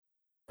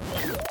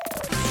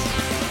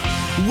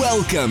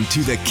Welcome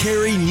to the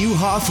Carey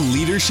Nieuwhof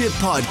Leadership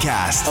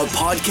Podcast, a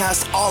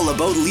podcast all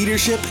about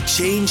leadership,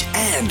 change,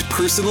 and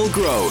personal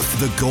growth.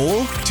 The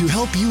goal? To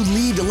help you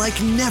lead like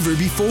never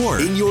before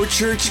in your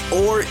church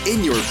or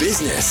in your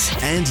business.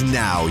 And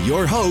now,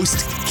 your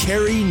host,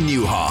 Carey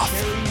Nieuwhof.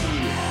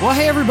 Well,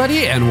 hey,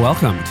 everybody, and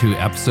welcome to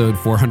episode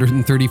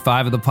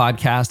 435 of the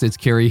podcast. It's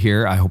Carey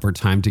here. I hope our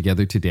time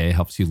together today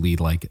helps you lead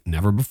like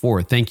never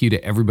before. Thank you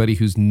to everybody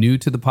who's new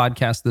to the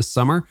podcast this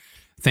summer.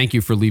 Thank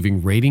you for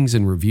leaving ratings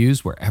and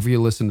reviews wherever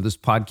you listen to this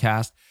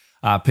podcast.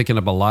 Picking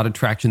up a lot of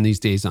traction these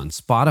days on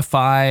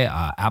Spotify,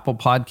 Apple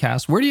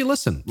Podcasts. Where do you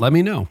listen? Let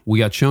me know. We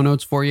got show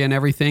notes for you and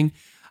everything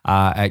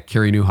at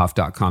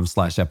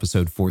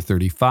careynieuwhof.com/episode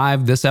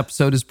 435. This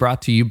episode is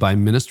brought to you by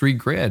Ministry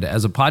Grid.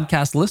 As a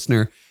podcast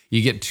listener,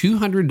 you get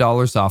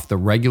 $200 off the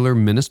regular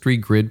Ministry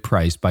Grid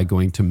price by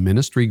going to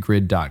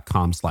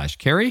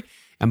ministrygrid.com/Carey.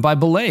 And by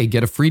Belay,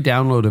 get a free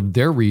download of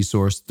their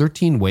resource,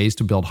 13 Ways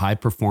to Build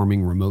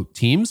High-Performing Remote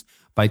Teams,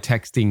 by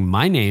texting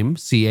my name,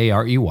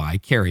 C-A-R-E-Y,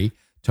 Carey,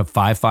 to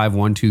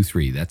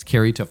 55123. That's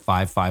Carey to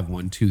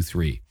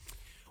 55123.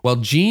 Well,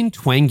 Jean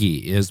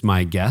Twenge is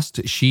my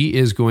guest. She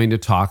is going to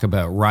talk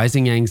about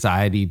rising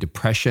anxiety,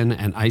 depression,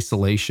 and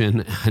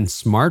isolation, and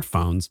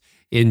smartphones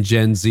in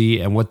Gen Z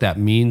and what that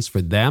means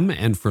for them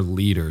and for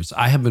leaders.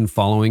 I have been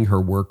following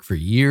her work for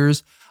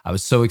years. I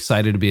was so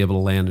excited to be able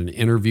to land an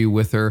interview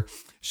with her.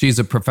 She's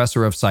a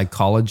professor of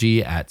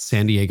psychology at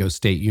San Diego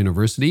State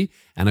University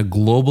and a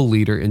global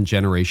leader in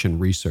generation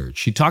research.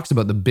 She talks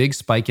about the big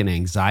spike in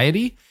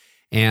anxiety,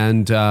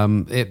 and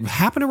it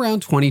happened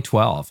around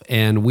 2012.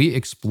 And we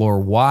explore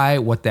why,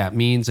 what that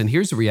means. And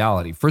here's the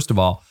reality. First of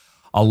all,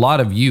 a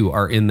lot of you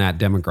are in that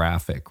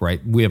demographic,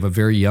 right? We have a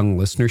very young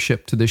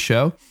listenership to this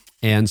show.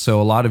 And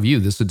so a lot of you,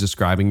 this is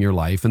describing your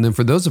life. And then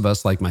for those of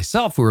us like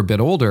myself who are a bit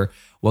older,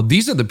 well,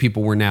 these are the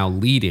people we're now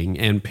leading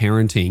and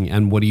parenting.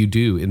 And what do you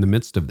do in the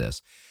midst of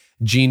this?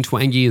 Jean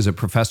Twenge is a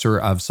professor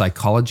of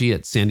psychology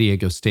at San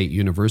Diego State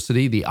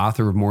University, the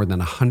author of more than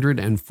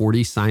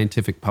 140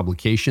 scientific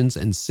publications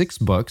and 6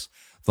 books,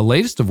 the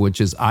latest of which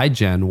is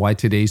iGen, Why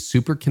Today's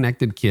Super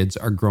Connected Kids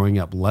Are Growing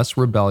Up Less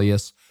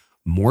Rebellious,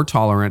 More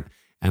Tolerant,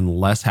 and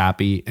Less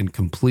Happy, and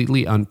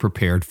Completely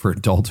Unprepared for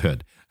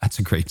Adulthood. That's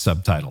a great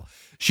subtitle.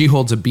 She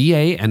holds a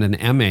BA and an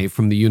MA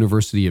from the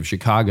University of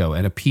Chicago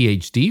and a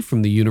PhD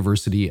from the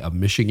University of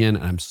Michigan.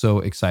 And I'm so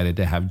excited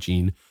to have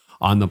Jean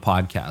on the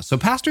podcast. So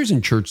pastors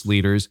and church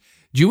leaders,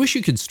 do you wish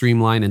you could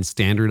streamline and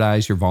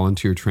standardize your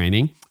volunteer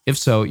training? If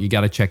so, you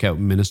got to check out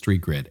Ministry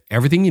Grid.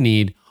 Everything you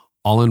need,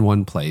 all in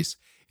one place.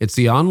 It's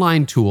the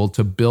online tool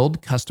to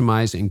build,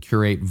 customize, and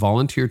curate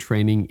volunteer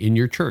training in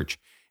your church.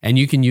 And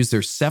you can use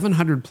their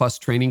 700 plus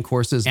training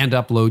courses and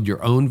upload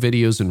your own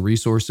videos and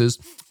resources.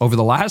 Over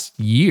the last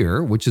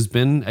year, which has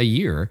been a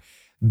year,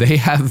 they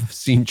have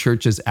seen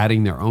churches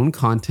adding their own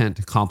content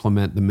to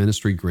complement the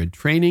Ministry Grid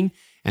training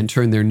and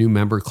turn their new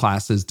member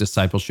classes,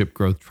 discipleship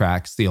growth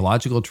tracks,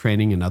 theological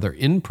training, and other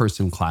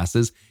in-person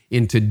classes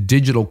into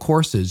digital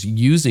courses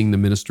using the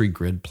Ministry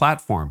Grid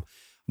platform.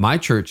 My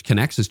church,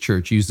 Connexus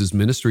Church, uses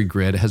Ministry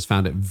Grid, has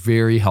found it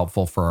very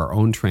helpful for our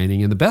own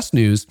training. And the best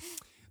news,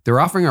 they're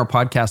offering our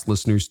podcast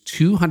listeners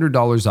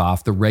 $200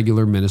 off the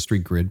regular Ministry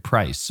Grid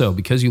price. So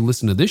because you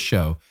listen to this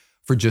show,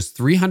 for just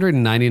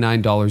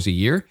 $399 a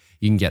year,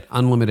 you can get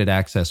unlimited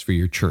access for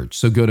your church.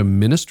 So go to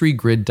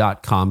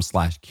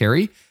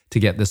ministrygrid.com/Carey to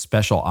get this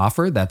special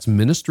offer. That's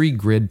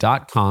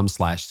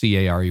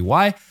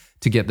ministrygrid.com/CAREY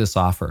to get this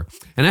offer.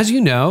 And as you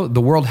know, the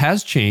world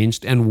has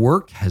changed and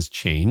work has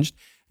changed.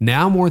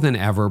 Now more than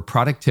ever,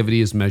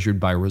 productivity is measured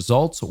by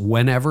results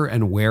whenever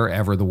and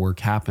wherever the work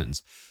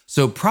happens.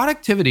 So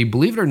productivity,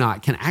 believe it or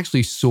not, can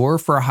actually soar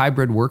for a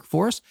hybrid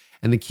workforce.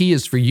 And the key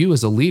is for you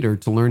as a leader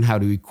to learn how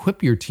to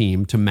equip your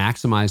team to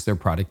maximize their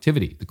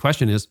productivity. The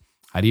question is,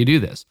 how do you do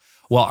this?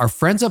 Well, our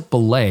friends at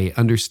Belay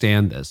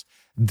understand this.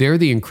 They're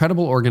the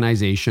incredible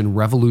organization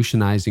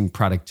revolutionizing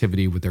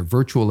productivity with their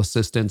virtual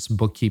assistants,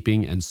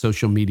 bookkeeping, and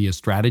social media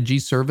strategy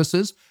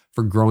services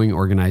for growing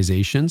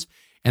organizations.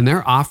 And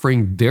they're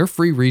offering their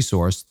free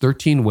resource,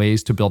 13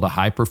 Ways to Build a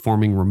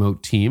High-Performing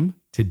Remote Team,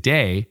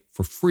 today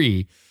for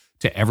free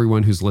to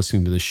everyone who's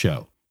listening to the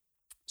show.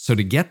 So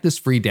to get this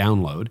free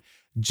download,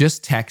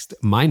 just text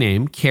my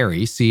name,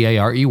 Carey,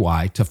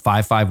 C-A-R-E-Y, to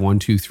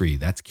 55123.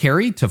 That's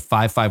Carey to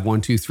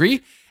 55123,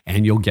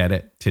 and you'll get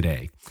it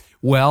today.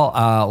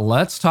 Well,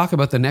 let's talk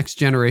about the next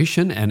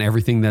generation and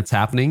everything that's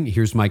happening.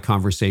 Here's my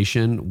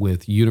conversation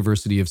with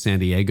University of San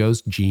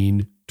Diego's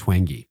Jean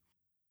Twenge.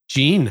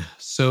 Jean,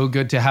 so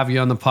good to have you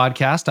on the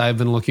podcast. I've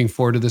been looking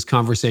forward to this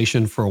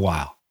conversation for a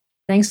while.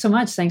 Thanks so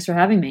much. Thanks for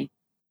having me.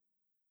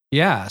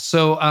 Yeah.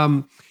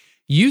 So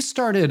you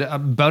started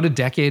about a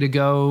decade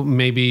ago,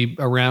 maybe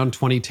around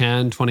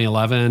 2010,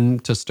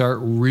 2011, to start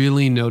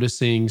really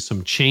noticing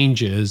some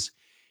changes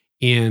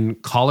in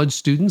college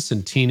students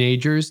and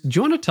teenagers. Do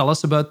you want to tell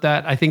us about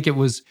that? I think it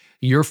was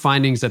your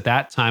findings at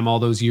that time, all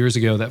those years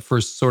ago, that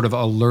first sort of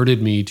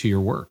alerted me to your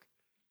work.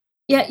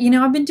 Yeah,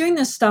 I've been doing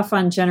this stuff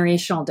on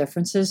generational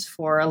differences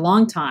for a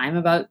long time,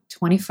 about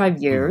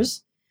 25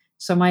 years.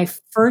 So my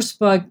first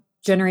book,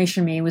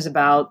 Generation Me, was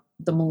about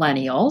the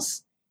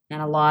millennials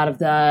and a lot of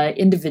the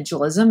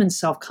individualism and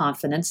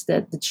self-confidence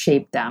that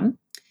shaped them.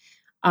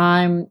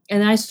 And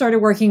I started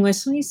working with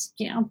some of these,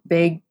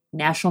 big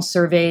national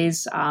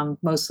surveys,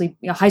 mostly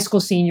high school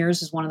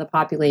seniors is one of the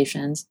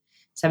populations,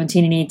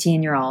 17 and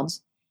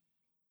 18-year-olds.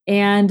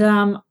 And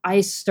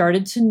I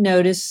started to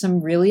notice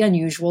some really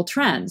unusual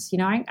trends.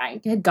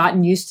 I had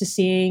gotten used to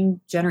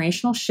seeing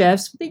generational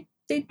shifts, but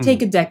they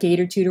take a decade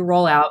or two to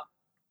roll out.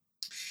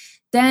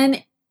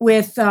 Then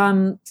with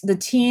the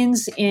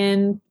teens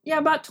in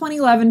about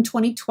 2011,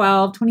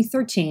 2012,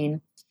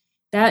 2013,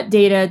 that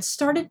data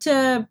started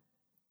to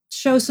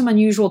show some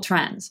unusual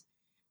trends,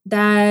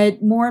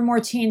 that more and more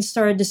teens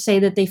started to say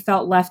that they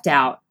felt left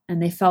out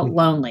and they felt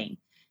lonely,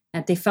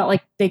 that they felt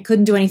like they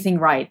couldn't do anything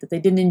right, that they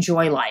didn't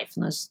enjoy life.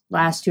 And those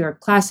last two are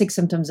classic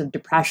symptoms of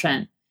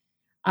depression.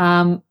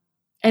 And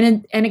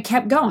it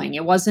kept going.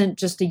 It wasn't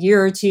just a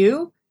year or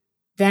two.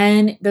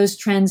 Then those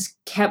trends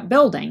kept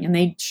building, and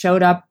they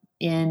showed up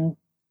in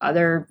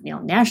other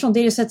national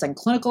data sets on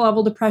clinical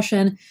level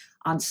depression,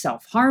 on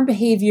self-harm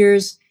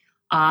behaviors,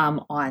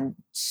 on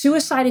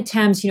suicide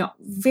attempts,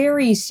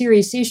 very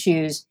serious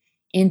issues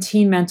in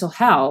teen mental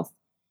health.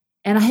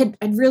 And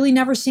I'd really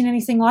never seen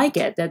anything like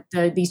it,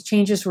 that these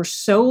changes were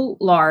so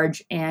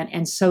large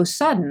and so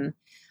sudden.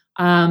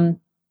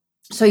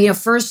 So,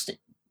 first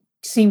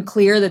seemed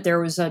clear that there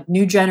was a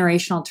new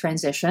generational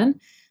transition,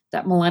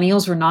 that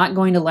millennials were not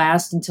going to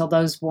last until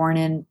those born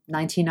in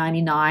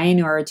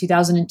 1999 or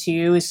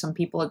 2002, as some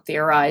people had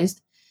theorized,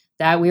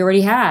 that we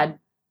already had.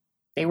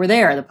 They were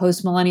there. The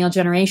post-millennial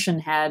generation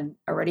had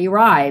already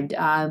arrived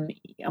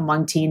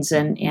among teens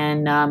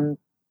and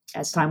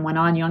as time went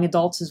on, young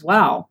adults as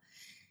well.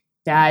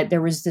 That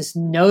there was this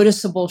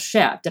noticeable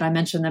shift. And I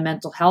mentioned the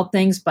mental health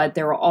things, but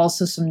there were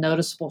also some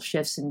noticeable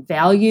shifts in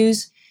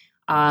values,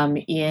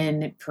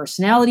 in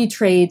personality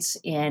traits,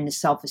 in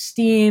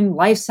self-esteem,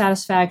 life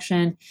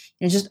satisfaction,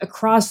 and just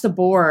across the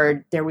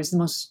board, there was the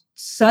most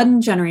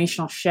sudden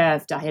generational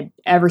shift I had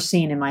ever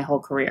seen in my whole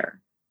career.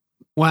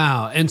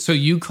 Wow. And so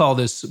you call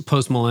this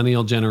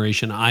post-millennial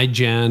generation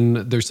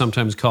iGen. They're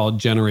sometimes called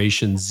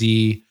Generation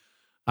Z,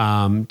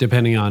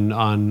 depending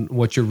on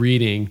what you're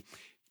reading.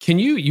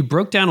 You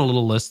broke down a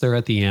little list there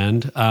at the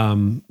end.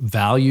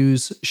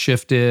 Values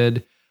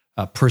shifted,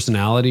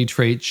 personality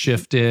traits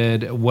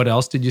shifted. What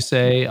else did you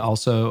say?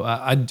 Also,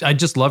 I'd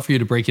just love for you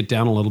to break it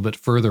down a little bit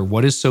further.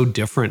 What is so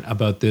different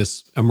about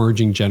this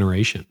emerging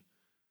generation?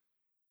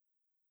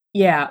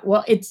 Yeah,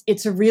 well,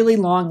 it's a really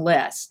long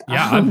list.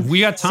 Yeah,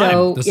 we got time.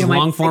 So, this is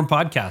long form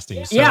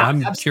podcasting. So yeah,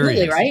 I'm absolutely,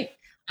 curious.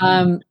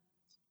 Right?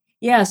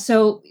 Yeah,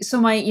 so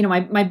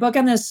my book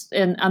on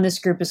this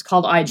group is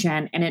called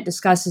iGen, and it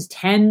discusses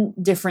 10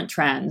 different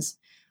trends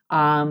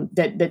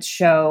that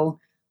show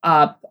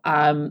up.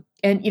 And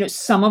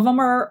some of them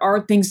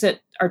are things that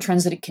are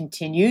trends that have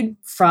continued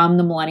from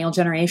the millennial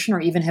generation,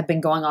 or even have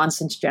been going on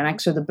since Gen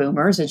X or the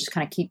boomers. They just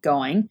kind of keep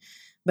going.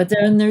 But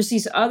then there's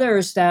these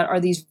others that are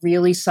these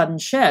really sudden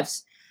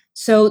shifts.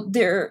 So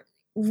they're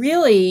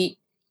really,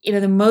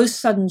 the most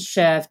sudden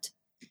shift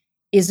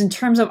is in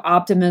terms of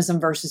optimism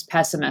versus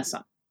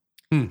pessimism.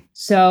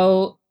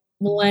 So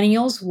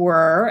millennials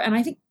were, and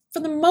I think for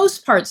the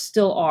most part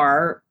still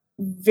are,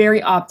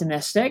 very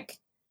optimistic,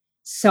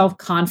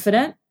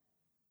 self-confident.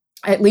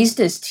 At least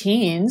as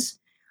teens,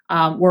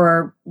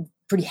 were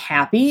pretty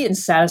happy and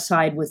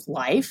satisfied with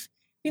life.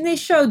 I mean, they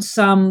showed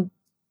some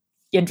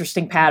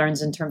interesting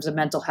patterns in terms of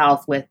mental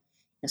health with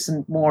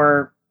some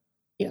more,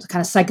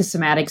 kind of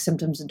psychosomatic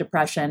symptoms of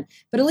depression.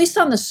 But at least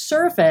on the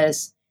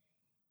surface,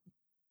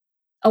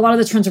 a lot of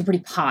the trends are pretty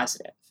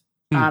positive.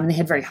 They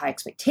had very high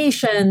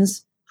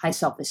expectations, high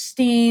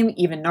self-esteem,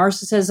 even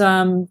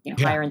narcissism,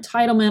 higher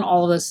entitlement,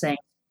 all of those things.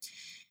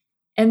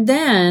 And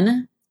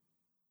then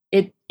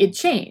it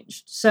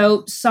changed.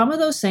 So some of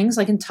those things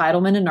like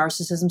entitlement and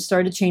narcissism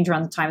started to change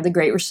around the time of the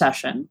Great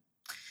Recession.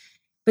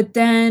 But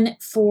then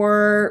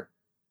for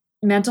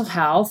mental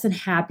health and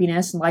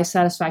happiness and life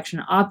satisfaction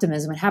and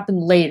optimism, it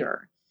happened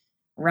later,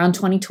 around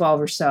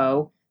 2012 or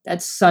so,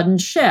 that sudden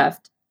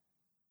shift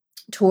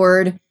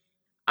toward,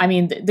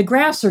 the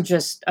graphs are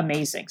just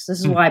amazing. So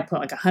this is why I put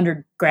like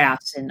 100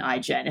 graphs in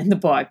iGen in the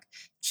book,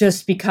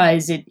 just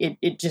because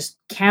it just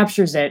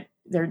captures it.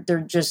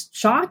 They're just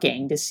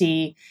shocking to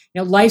see,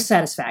 life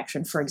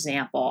satisfaction, for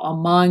example,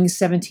 among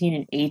 17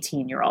 and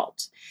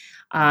 18-year-olds,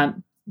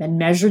 been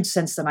measured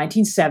since the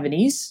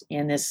 1970s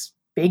in this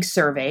big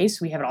survey. So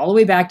we have it all the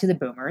way back to the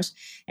boomers,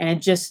 and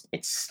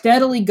it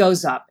steadily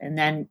goes up. And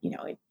then,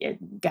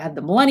 it got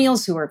the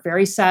millennials who are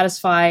very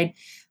satisfied,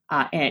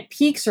 and it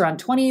peaks around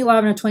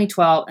 2011 or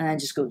 2012, and then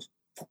just goes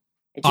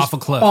off a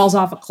cliff, falls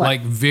off a cliff,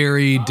 like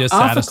very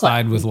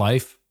dissatisfied with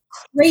life.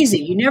 Crazy.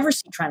 You never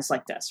see trends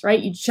like this, right?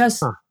 You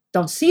just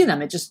don't see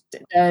them. It just,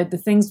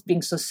 the things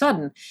being so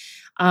sudden.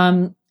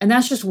 And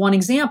that's just one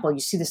example. You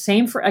see the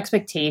same for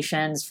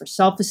expectations, for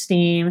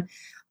self-esteem.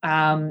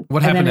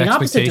 What happened to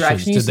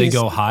expectations? Did they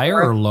go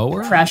higher or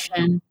lower?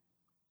 Depression.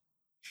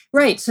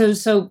 Right.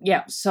 So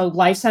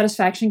life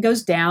satisfaction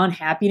goes down,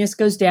 happiness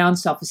goes down,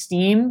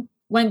 self-esteem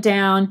went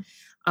down.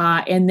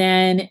 And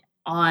then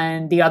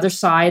on the other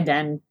side,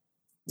 then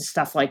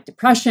stuff like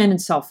depression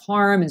and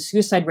self-harm and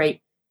suicide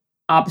rate,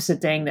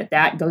 opposite thing,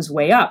 that goes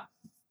way up.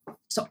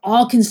 So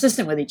all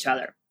consistent with each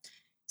other.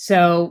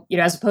 So,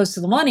 as opposed to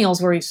the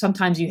millennials, where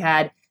sometimes you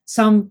had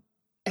some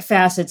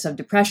facets of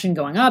depression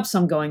going up,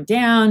 some going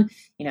down,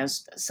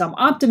 some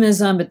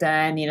optimism, but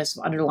then,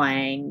 some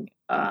underlying,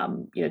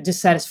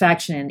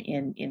 dissatisfaction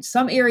in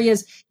some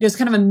areas. It's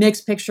kind of a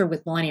mixed picture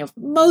with millennials,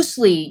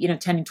 mostly,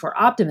 tending toward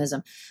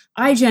optimism.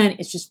 iGen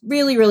is just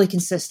really, really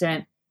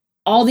consistent.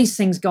 All these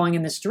things going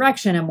in this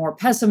direction, and more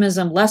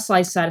pessimism, less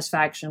life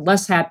satisfaction,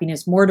 less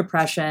happiness, more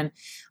depression,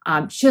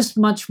 just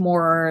much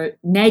more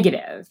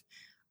negative.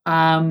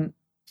 And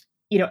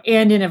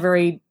in a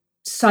very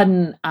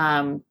sudden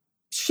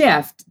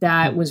shift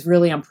that was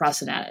really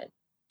unprecedented.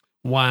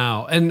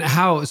 Wow. And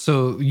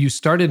so you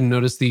started to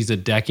notice these a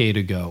decade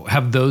ago.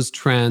 Have those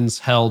trends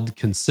held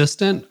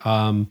consistent?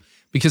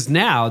 Because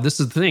now this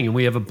is the thing, and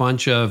we have a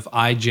bunch of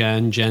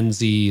Gen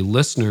Z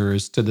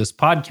listeners to this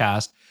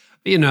podcast.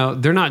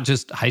 They're not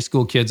just high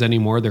school kids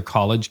anymore. They're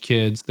college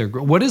kids.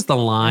 What is the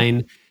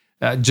line,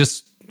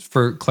 just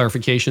for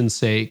clarification's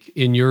sake,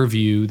 in your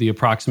view, the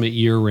approximate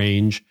year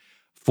range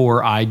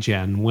for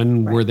iGen?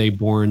 When were they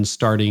born,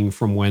 starting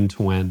from when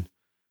to when?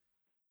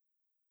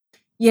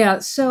 Yeah,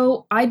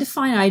 so I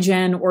define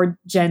iGen or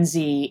Gen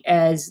Z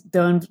as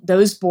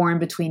those born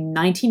between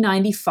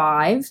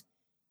 1995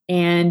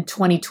 and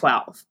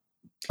 2012.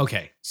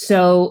 Okay.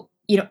 So,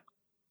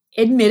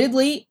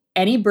 admittedly,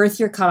 any birth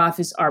year cutoff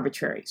is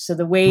arbitrary. So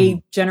the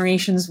way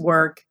generations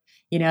work,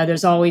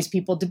 there's always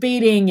people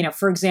debating,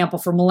 for example,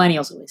 for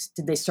millennials, at least,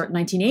 did they start in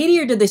 1980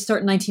 or did they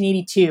start in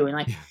 1982?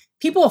 And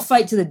people will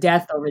fight to the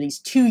death over these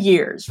 2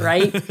 years,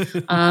 right?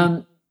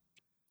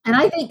 And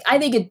I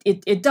think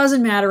it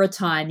doesn't matter a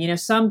ton.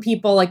 Some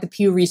people like the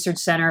Pew Research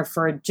Center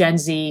for Gen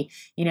Z,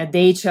 I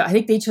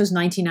think they chose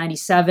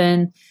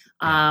 1997.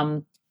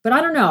 But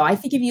I don't know. I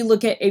think if you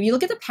look at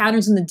the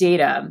patterns in the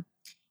data,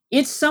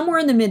 it's somewhere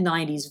in the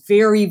mid-90s,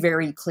 very,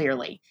 very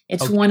clearly.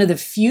 It's one of the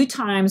few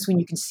times when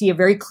you can see a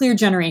very clear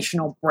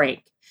generational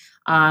break.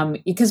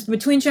 Because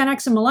between Gen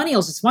X and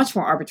millennials, it's much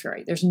more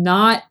arbitrary. There's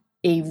not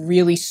a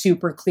really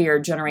super clear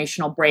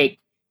generational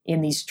break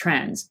in these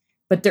trends.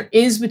 But there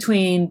is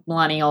between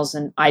millennials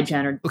and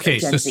iGen or Gen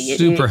so Z.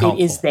 Super helpful.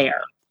 It is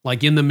there.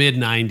 Like in the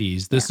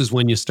mid-90s, this is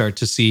when you start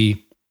to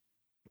see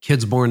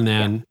kids born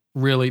then.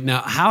 Really.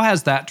 Now, how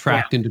has that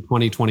tracked into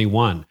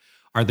 2021?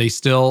 Are they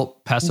still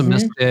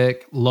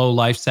pessimistic, low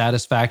life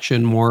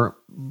satisfaction, more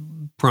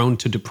prone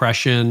to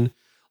depression,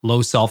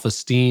 low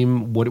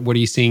self-esteem? What are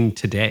you seeing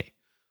today?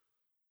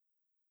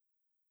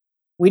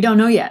 We don't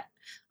know yet.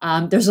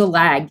 There's a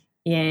lag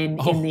in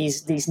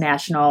these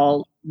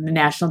national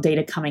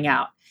data coming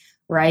out,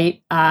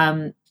 right?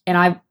 And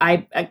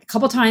I a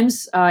couple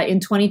times in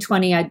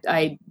 2020,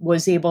 I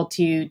was able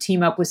to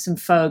team up with some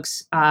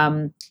folks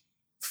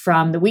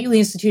from the Wheatley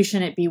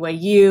Institution at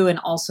BYU and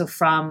also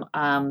from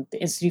the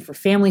Institute for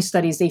Family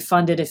Studies. They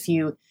funded a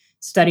few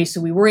studies,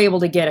 so we were able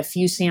to get a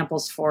few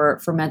samples for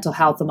mental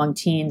health among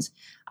teens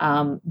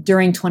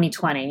during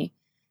 2020.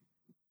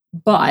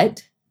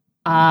 But,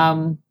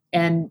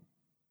 and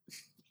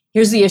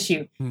here's the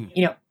issue,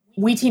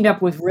 we teamed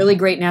up with really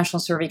great national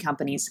survey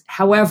companies.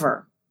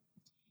 However,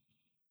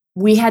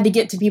 we had to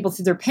get to people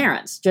through their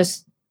parents.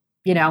 Just,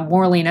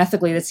 morally and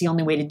ethically, that's the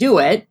only way to do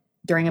it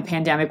during a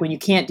pandemic when you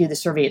can't do the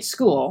survey at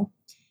school.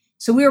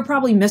 So we were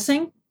probably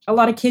missing a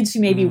lot of kids who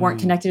maybe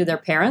weren't connected to their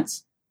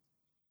parents.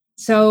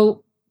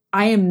 So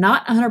I am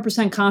not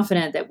 100%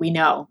 confident that we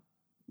know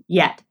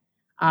yet.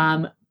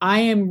 I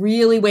am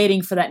really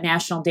waiting for that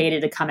national data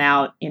to come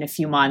out in a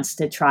few months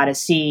to try to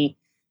see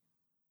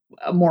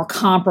a more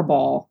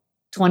comparable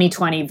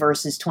 2020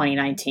 versus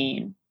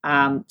 2019.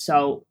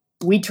 So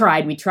we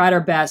tried our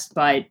best,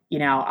 but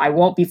I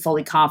won't be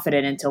fully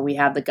confident until we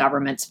have the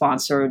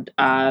government-sponsored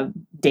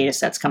data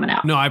sets coming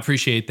out. No, I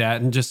appreciate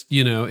that. And just,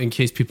 in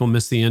case people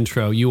miss the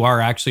intro, you are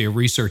actually a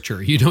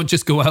researcher. You don't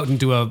just go out and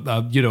do a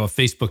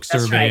Facebook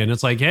survey and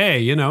it's like,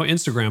 hey,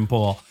 Instagram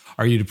poll.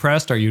 Are you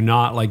depressed? Are you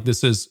not? Like,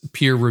 this is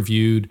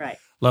peer-reviewed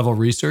level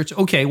research.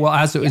 Okay, well,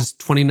 as it was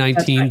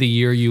 2019, the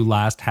year you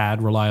last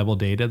had reliable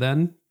data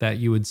then, that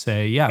you would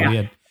say, we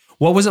had.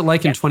 What was it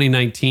like in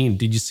 2019?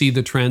 Did you see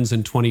the trends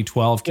in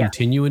 2012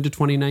 continue into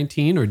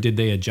 2019, or did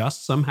they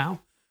adjust somehow?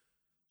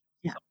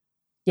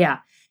 Yeah.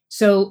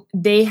 So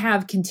they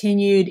have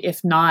continued,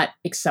 if not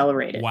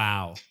accelerated.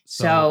 Wow.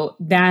 So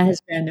that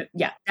has been,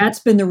 that's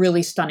been the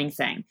really stunning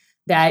thing,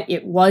 that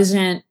it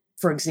wasn't,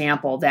 for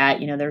example, that,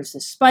 there's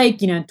this spike,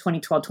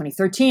 2012,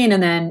 2013,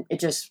 and then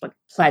it just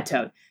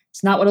plateaued.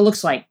 It's not what it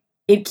looks like.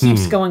 It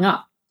keeps going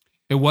up.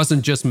 It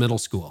wasn't just middle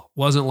school. It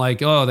wasn't like,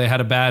 they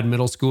had a bad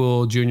middle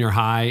school, junior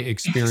high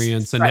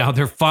experience, and now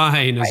they're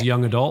fine as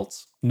young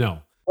adults.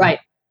 No. Right.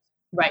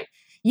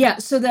 Yeah.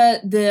 So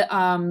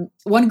the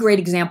one great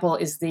example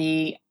is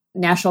the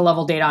national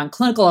level data on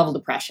clinical level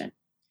depression,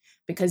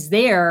 because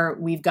there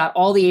we've got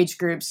all the age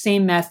groups,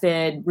 same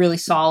method, really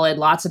solid,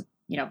 lots of,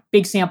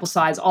 big sample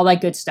size, all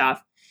that good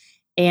stuff.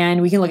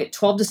 And we can look at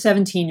 12 to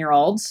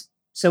 17-year-olds.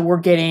 So we're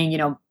getting,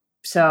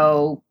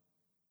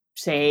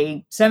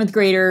 say 7th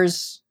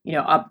graders,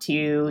 up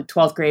to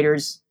 12th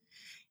graders.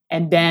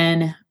 And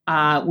then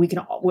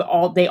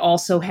they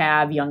also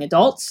have young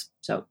adults,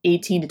 so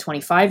 18 to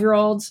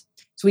 25-year-olds.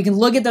 So we can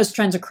look at those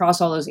trends across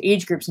all those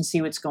age groups and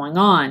see what's going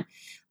on.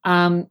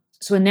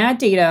 So in that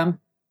data,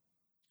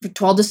 for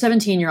 12 to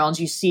 17-year-olds,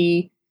 you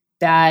see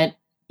that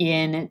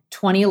in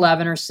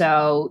 2011 or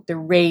so, the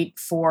rate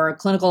for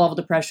clinical level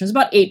depression is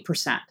about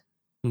 8%,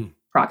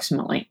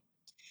 approximately.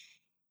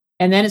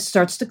 And then it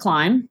starts to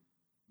climb,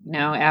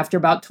 after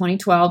about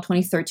 2012,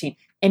 2013,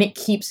 and it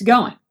keeps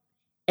going.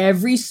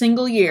 Every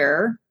single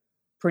year,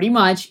 pretty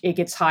much, it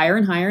gets higher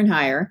and higher and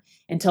higher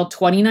until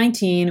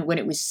 2019 when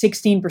it was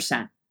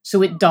 16%.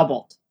 So it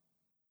doubled.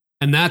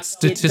 And that's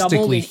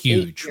statistically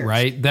huge,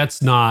 right?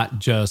 That's not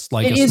just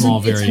like a small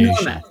variation.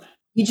 It's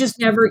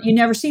enormous. You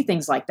never see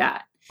things like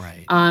that.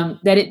 Right.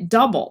 That it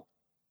doubled.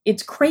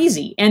 It's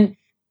crazy. And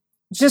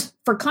just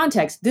for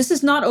context, this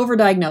is not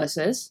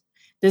overdiagnosis.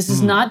 This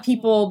is not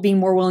people being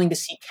more willing to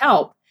seek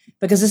help,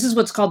 because this is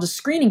what's called a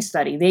screening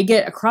study. They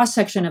get a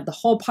cross-section of the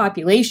whole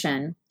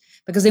population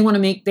because they want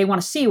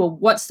to see, well,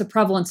 what's the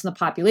prevalence in the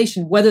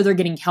population, whether they're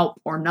getting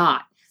help or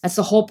not. That's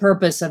the whole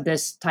purpose of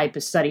this type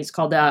of study. It's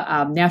called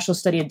the National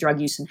Study of Drug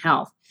Use and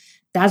Health.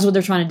 That's what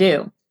they're trying to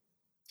do.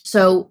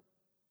 So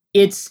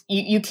it's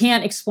you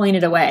can't explain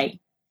it away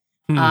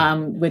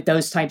with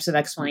those types of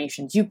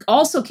explanations. You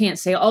also can't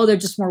say, oh, they're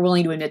just more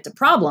willing to admit to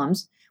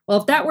problems. Well,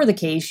 if that were the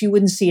case, you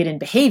wouldn't see it in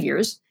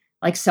behaviors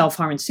like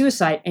self-harm and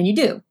suicide, and you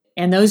do.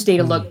 And those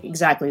data look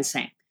exactly the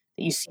same.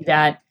 You see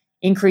that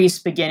increase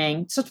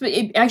beginning. So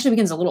it actually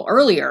begins a little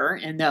earlier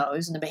in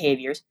the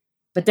behaviors,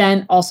 but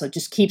then also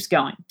just keeps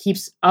going,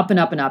 keeps up and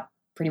up and up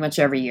pretty much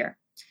every year.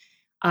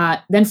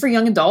 Then for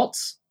young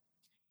adults.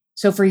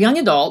 So for young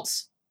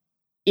adults,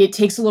 it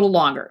takes a little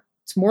longer.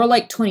 It's more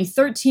like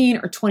 2013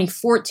 or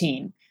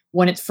 2014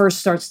 when it first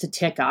starts to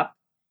tick up.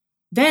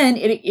 Then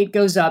it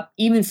goes up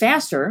even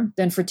faster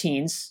than for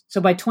teens. So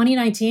by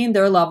 2019,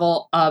 their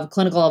level of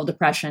clinical level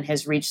depression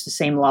has reached the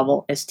same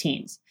level as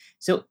teens.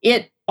 So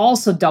it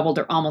also doubled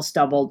or almost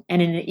doubled,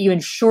 and in an even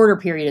shorter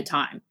period of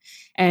time.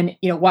 And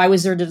why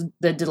was there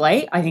the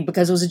delay? I think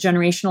because it was a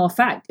generational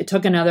effect. It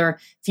took another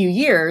few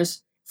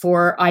years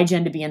for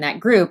iGen to be in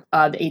that group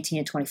of the 18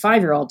 and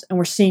 25-year-olds, and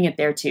we're seeing it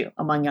there too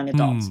among young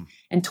adults.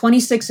 And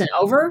 26 and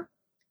over,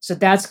 so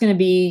that's going to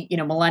be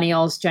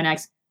millennials, Gen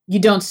X. You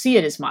don't see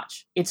it as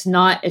much. It's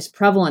not as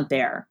prevalent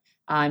there.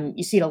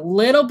 You see it a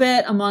little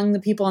bit among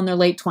the people in their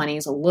late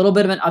 20s, a little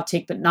bit of an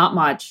uptick, but not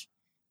much.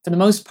 For the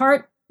most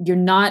part, you're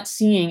not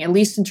seeing, at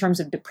least in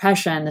terms of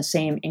depression, the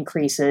same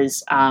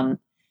increases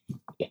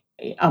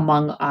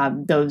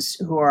among those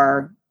who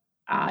are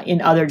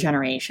in other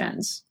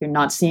generations. You're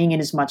not seeing it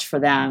as much for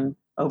them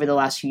over the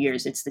last few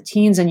years. It's the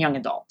teens and young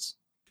adults.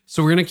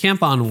 So we're going to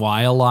camp on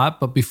why a lot,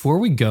 but before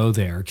we go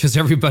there, because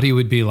everybody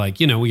would be like,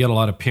 we got a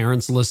lot of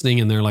parents listening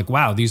and they're like,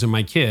 wow, these are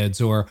my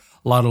kids, or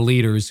a lot of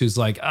leaders who's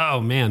like,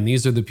 oh man,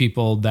 these are the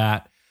people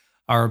that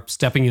are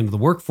stepping into the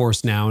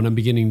workforce now, and I'm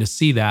beginning to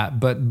see that.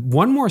 But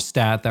one more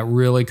stat that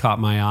really caught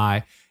my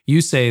eye,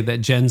 you say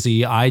that Gen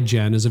Z,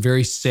 iGen, is a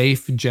very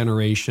safe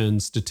generation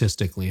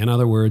statistically. In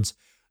other words,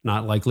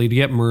 not likely to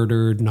get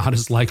murdered, not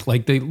as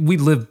we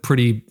live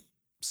pretty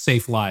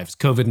safe lives,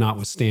 COVID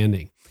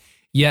notwithstanding.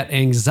 Yet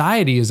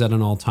anxiety is at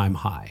an all-time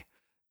high.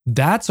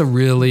 That's a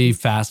really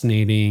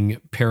fascinating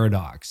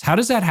paradox. How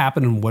does that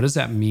happen, and what does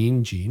that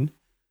mean, Jean?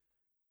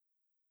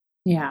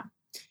 Yeah.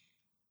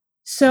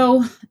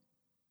 So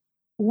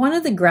one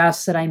of the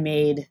graphs that I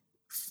made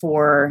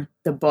for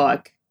the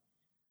book,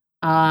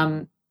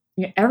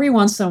 every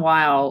once in a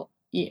while,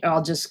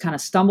 I'll just kind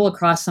of stumble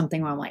across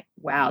something where I'm like,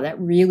 wow, that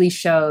really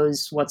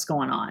shows what's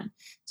going on.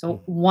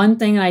 So one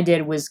thing I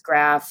did was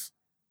graph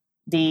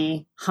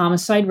the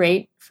homicide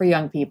rate for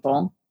young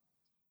people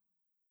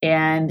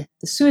and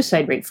the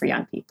suicide rate for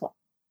young people.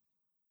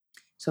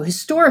 So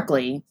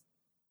historically,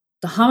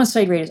 the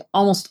homicide rate has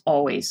almost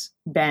always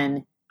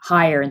been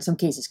higher, in some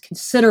cases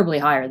considerably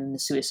higher than the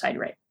suicide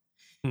rate.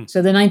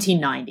 So the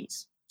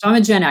 1990s. So I'm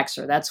a Gen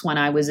Xer. That's when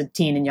I was a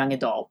teen and young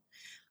adult.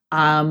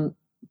 And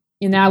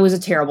that was a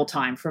terrible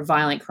time for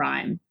violent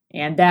crime.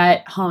 And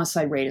that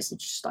homicide rate is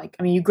just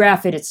you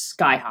graph it, it's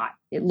sky high.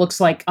 It looks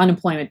like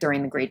unemployment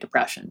during the Great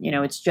Depression.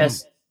 It's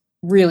just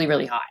really,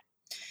 really high.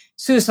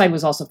 Suicide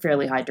was also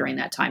fairly high during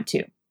that time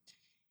too.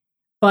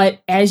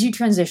 But as you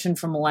transition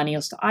from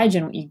millennials to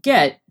iGen, what you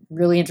get,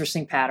 really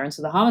interesting pattern.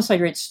 So the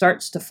homicide rate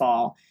starts to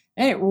fall,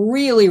 and it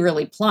really,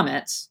 really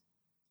plummets.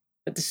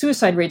 But the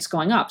suicide rate's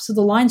going up, so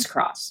the lines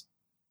cross.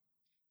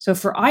 So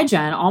for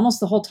iGen, almost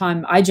the whole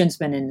time iGen's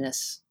been in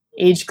this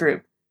age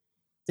group,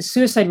 the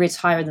suicide rate's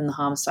higher than the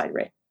homicide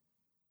rate.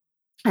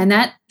 And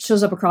that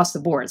shows up across the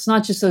board. It's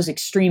not just those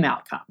extreme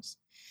outcomes.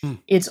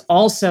 It's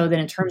also that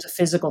in terms of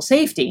physical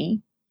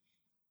safety,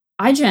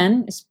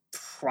 iGen is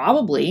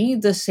probably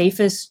the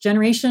safest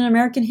generation in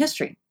American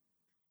history.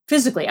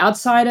 Physically,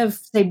 outside of,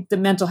 say, the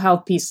mental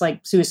health piece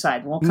like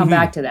suicide. We'll come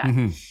back to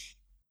that.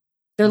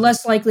 They're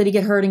less likely to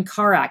get hurt in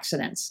car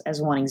accidents,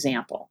 as one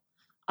example.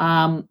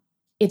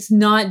 it's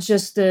not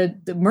just the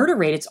murder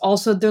rate, it's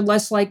also they're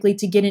less likely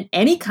to get in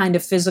any kind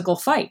of physical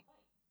fight.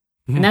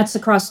 And that's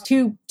across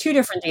two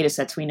different data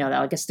sets we know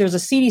that. I guess there's a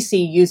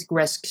CDC youth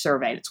risk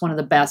survey. It's one of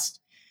the best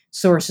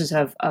sources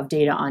of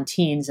data on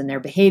teens and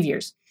their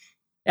behaviors.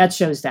 That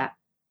shows that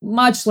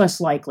much less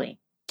likely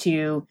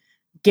to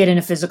get in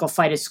a physical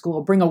fight at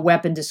school, bring a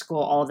weapon to school,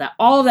 all of that.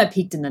 All of that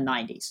peaked in the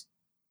 90s.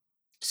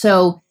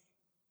 So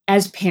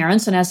as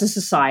parents and as a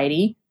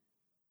society,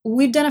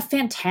 we've done a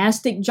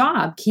fantastic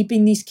job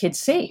keeping these kids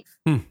safe.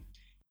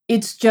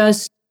 It's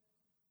just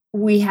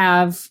we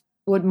have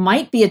what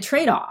might be a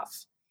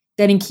trade-off,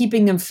 that in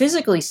keeping them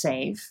physically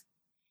safe,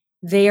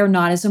 they are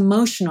not as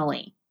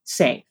emotionally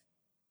safe.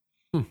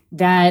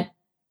 That,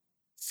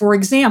 for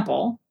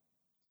example,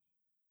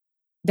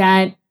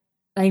 that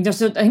I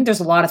think there's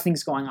a lot of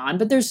things going on,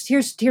 but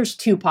here's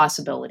two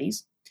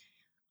possibilities.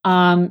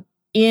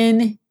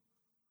 In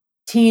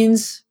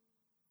teens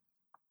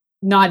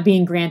not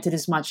being granted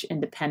as much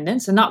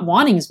independence and not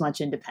wanting as much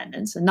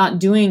independence and not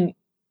doing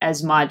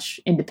as much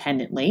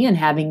independently and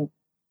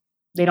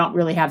they don't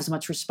really have as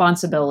much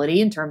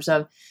responsibility in terms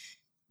of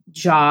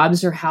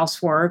jobs or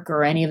housework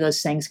or any of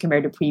those things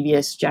compared to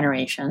previous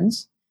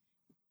generations.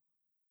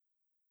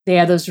 They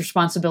have those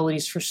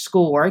responsibilities for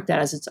schoolwork that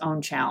has its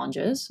own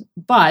challenges,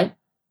 but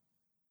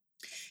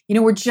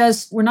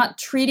we're not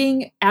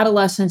treating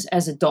adolescents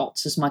as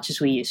adults as much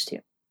as we used to.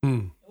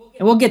 And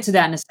we'll get to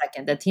that in a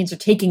second, that teens are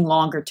taking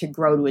longer to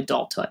grow to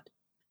adulthood,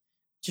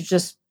 which is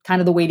just kind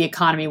of the way the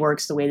economy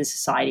works, the way the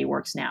society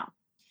works now.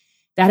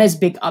 That has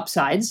big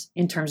upsides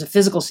in terms of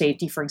physical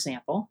safety, for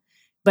example,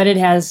 but it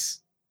has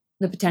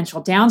the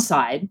potential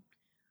downside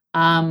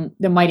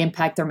that might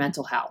impact their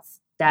mental health.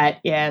 That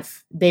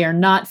if they are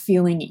not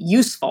feeling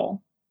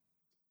useful,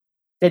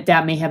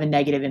 that may have a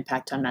negative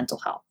impact on mental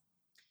health.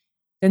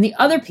 Then the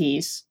other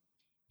piece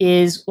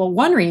is,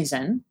 one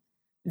reason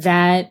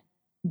that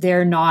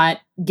they're not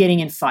getting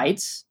in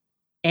fights,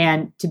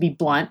 and to be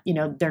blunt,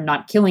 they're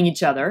not killing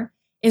each other,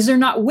 is they're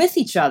not with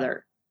each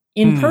other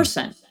in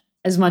person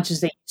as much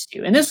as they used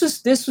to. And this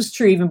was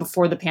true even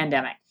before the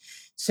pandemic.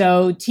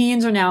 So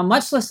teens are now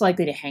much less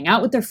likely to hang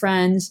out with their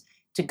friends,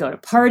 to go to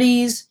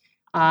parties,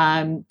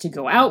 to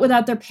go out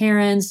without their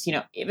parents.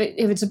 If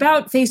it's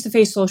about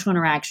face-to-face social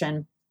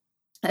interaction,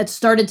 it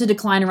started to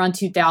decline around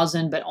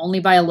 2000, but only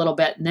by a little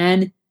bit. And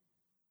then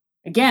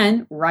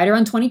again, right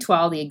around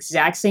 2012, the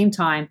exact same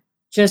time,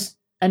 just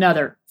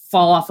another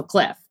fall off a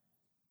cliff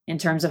in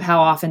terms of how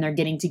often they're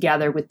getting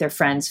together with their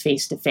friends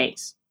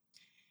face-to-face.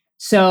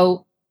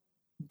 So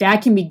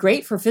that can be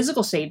great for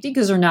physical safety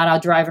because they're not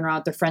out driving around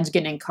with their friends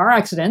getting in car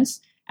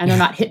accidents and they're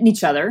not hitting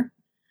each other,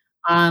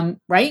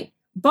 right?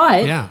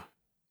 But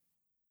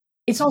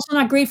it's also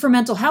not great for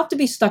mental health to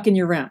be stuck in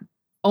your room,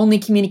 only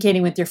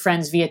communicating with your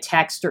friends via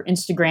text or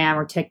Instagram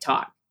or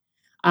TikTok.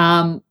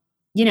 You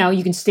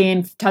can stay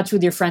in touch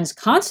with your friends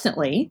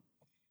constantly,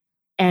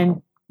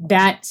 and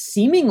that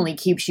seemingly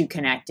keeps you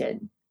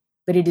connected,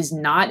 but it is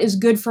not as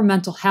good for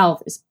mental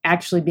health as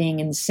actually being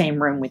in the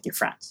same room with your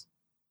friends.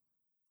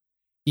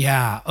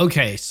 Yeah.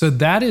 Okay. So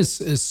that is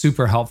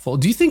super helpful.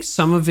 Do you think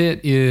some of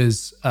it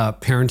is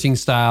parenting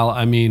style?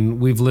 I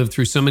mean, we've lived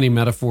through so many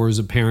metaphors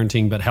of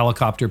parenting, but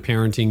helicopter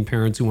parenting,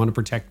 parents who want to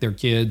protect their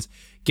kids,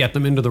 get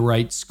them into the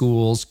right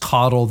schools,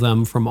 coddle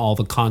them from all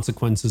the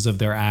consequences of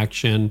their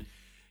action.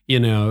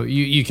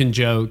 You can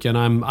joke, and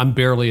I'm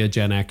barely a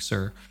Gen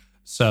Xer.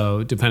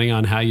 So depending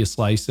on how you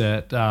slice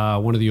it,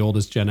 one of the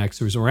oldest Gen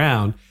Xers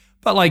around.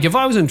 But like if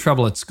I was in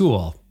trouble at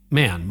school,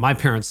 man, my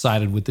parents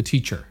sided with the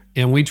teacher.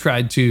 And we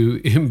tried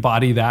to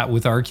embody that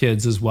with our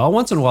kids as well.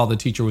 Once in a while, the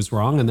teacher was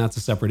wrong, and that's a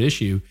separate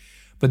issue.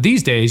 But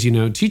these days,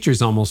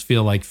 teachers almost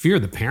feel like fear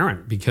the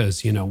parent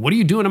because, what are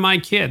you doing to my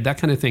kid? That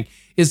kind of thing.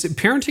 Is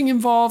parenting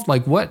involved?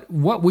 Like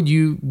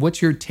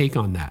what's your take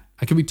on that?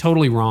 I could be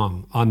totally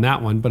wrong on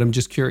that one, but I'm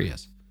just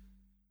curious.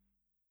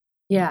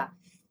 Yeah.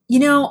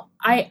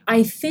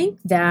 I think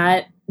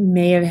that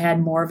may have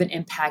had more of an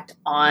impact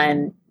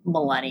on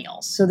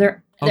millennials. So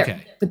there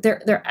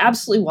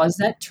absolutely was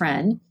that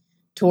trend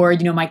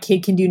toward, my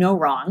kid can do no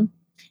wrong.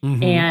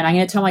 And I'm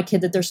going to tell my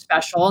kid that they're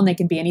special and they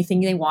can be anything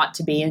they want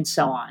to be and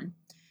so on.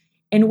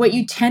 And what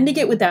you tend to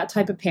get with that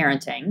type of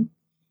parenting,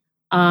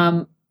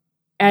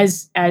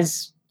 as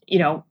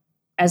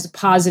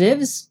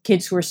positives,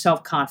 kids who are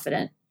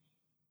self-confident,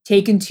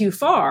 taken too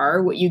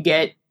far, what you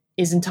get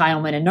is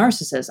entitlement and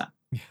narcissism.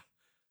 Yeah.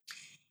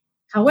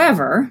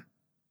 However,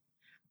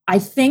 I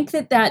think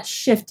that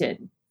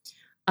shifted.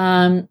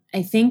 I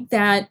think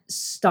that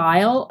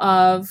style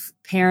of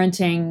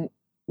parenting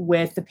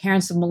with the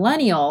parents of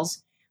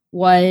millennials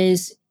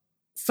was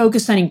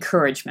focused on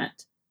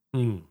encouragement,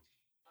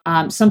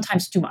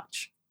 sometimes too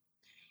much.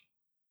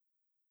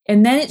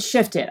 And then it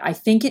shifted. I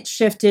think it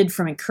shifted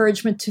from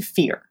encouragement to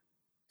fear.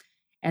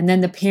 And then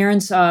the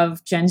parents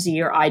of Gen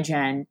Z or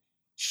iGen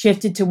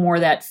shifted to more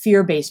that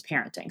fear-based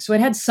parenting. So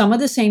it had some of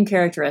the same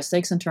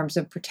characteristics in terms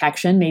of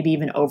protection, maybe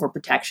even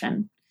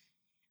overprotection,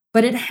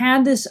 but it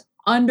had this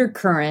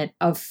undercurrent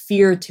of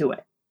fear to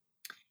it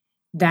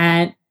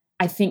that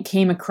I think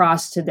came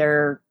across to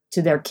their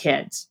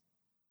kids.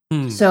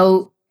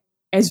 So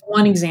as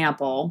one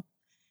example,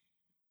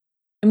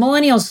 and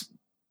millennials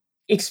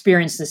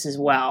experienced this as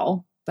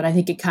well, but I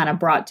think it kind of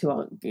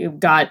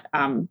got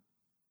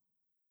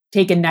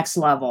taken next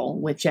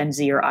level with Gen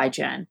Z or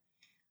iGen,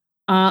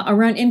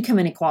 around income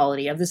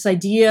inequality, of this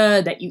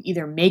idea that you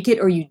either make it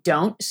or you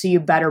don't, so you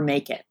better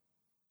make it.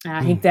 And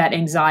I think that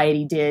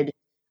anxiety did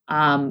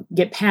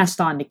get passed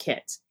on to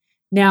kids.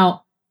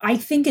 Now, I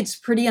think it's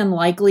pretty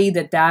unlikely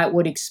that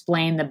would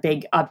explain the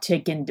big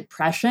uptick in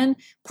depression,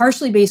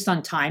 partially based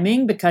on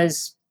timing,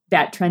 because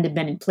that trend had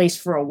been in place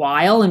for a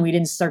while and we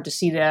didn't start to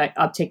see the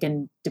uptick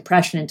in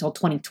depression until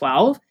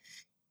 2012.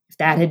 If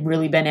that had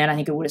really been it, I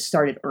think it would have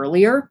started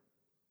earlier.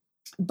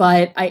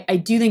 But I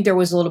do think there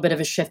was a little bit of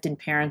a shift in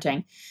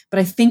parenting. But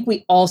I think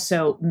we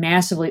also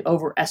massively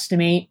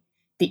overestimate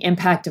the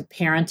impact of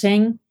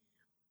parenting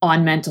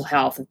on mental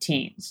health of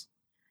teens.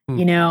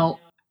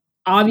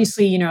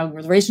 Obviously, the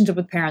relationship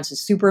with parents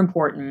is super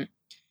important.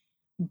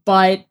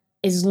 But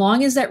as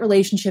long as that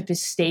relationship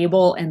is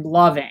stable and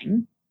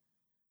loving,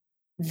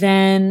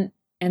 then,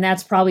 and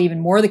that's probably even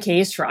more the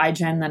case for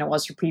iGen than it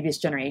was for previous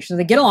generations.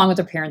 They get along with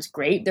their parents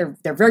great. They're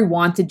very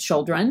wanted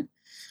children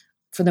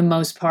for the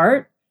most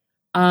part.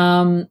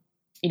 Having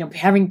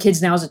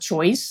kids now is a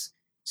choice.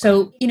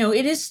 So,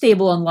 it is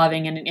stable and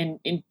loving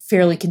and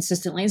fairly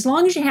consistently. As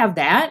long as you have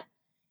that,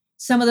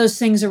 some of those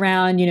things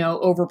around,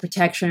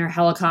 overprotection or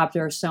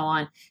helicopter or so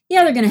on,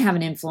 yeah, they're going to have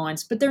an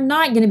influence, but they're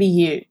not going to be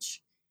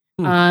huge.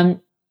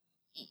 How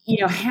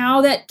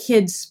that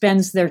kid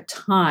spends their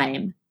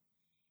time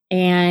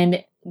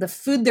and the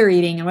food they're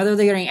eating and whether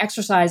they're getting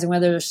exercise and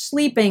whether they're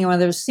sleeping and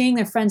whether they're seeing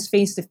their friends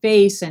face to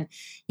face and,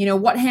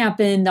 what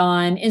happened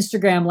on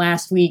Instagram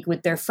last week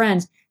with their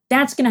friends,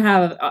 that's going to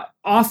have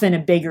often a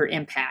bigger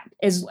impact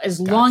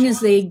as long as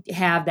they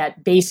have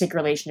that basic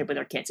relationship with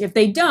their kids. If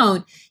they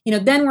don't,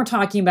 then we're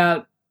talking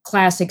about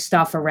classic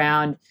stuff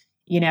around,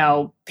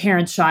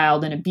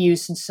 parent-child and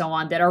abuse and so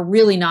on that are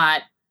really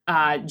not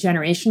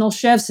generational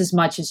shifts as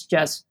much as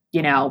just,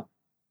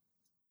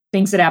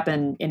 things that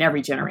happen in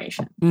every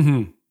generation.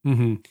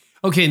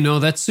 Okay, no,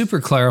 that's super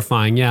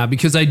clarifying. Yeah,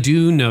 because I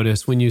do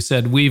notice when you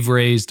said we've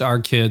raised our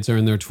kids are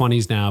in their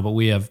 20s now, but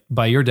we have,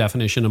 by your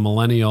definition, a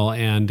millennial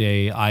and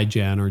a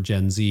iGen or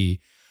Gen Z.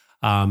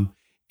 And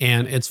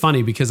it's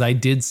funny because I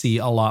did see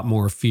a lot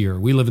more fear.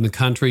 We live in the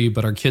country,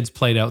 but our kids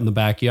played out in the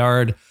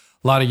backyard.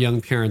 A lot of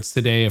young parents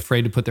today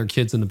afraid to put their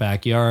kids in the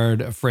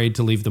backyard, afraid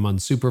to leave them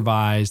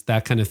unsupervised,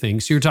 that kind of thing.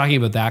 So you're talking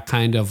about that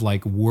kind of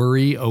like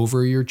worry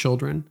over your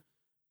children?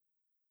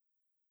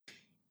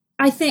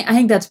 I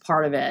think that's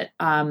part of it.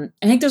 I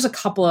think there's a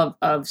couple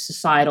of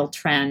societal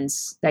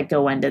trends that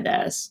go into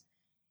this.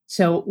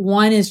 So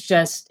one is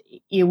just,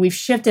 we've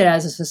shifted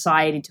as a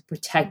society to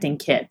protecting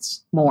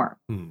kids more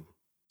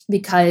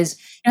because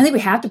I think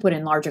we have to put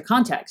in larger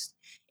context.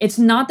 It's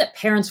not that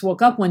parents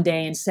woke up one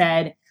day and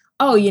said,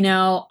 oh,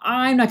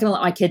 I'm not going to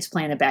let my kids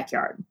play in the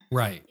backyard.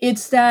 Right.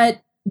 It's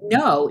that,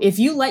 no, if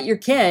you let your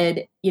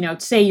kid,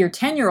 say your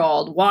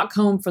 10-year-old walk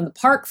home from the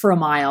park for a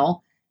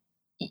mile,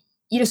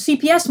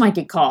 CPS might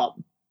get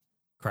called.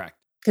 Correct.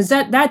 Because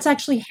that's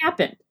actually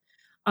happened.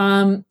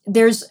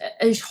 There's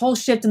a whole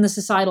shift in the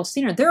societal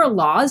scene. There are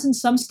laws in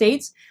some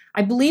states.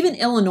 I believe in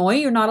Illinois,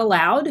 you're not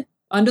allowed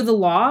under the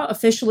law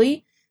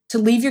officially to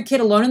leave your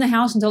kid alone in the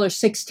house until they're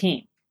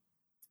 16.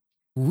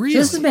 Really? So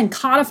this has been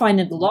codified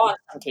into law in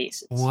some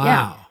cases.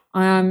 Wow.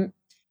 Yeah.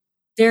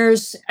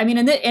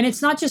 And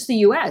it's not just the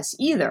U.S.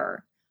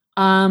 either.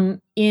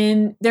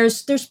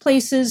 There's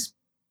places.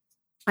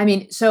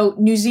 So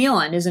New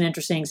Zealand is an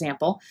interesting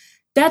example.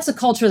 That's a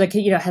culture that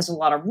has a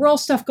lot of rural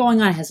stuff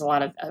going on. It has a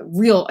lot of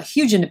a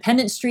huge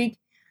independent streak.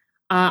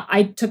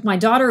 I took my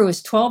daughter, who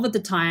was 12 at the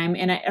time,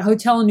 in a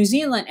hotel in New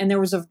Zealand, and there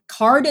was a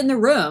card in the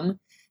room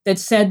that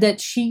said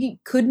that she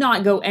could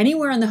not go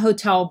anywhere in the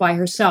hotel by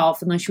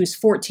herself unless she was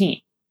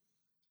 14.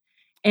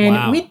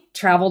 And we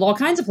traveled all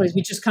kinds of places.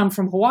 We just come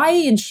from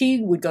Hawaii, and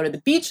she would go to the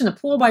beach and the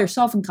pool by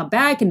herself and come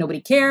back, and nobody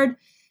cared.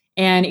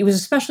 And it was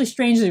especially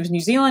strange that it was New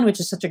Zealand, which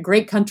is such a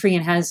great country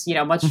and has,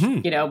 much,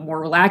 more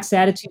relaxed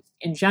attitudes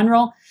in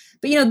general.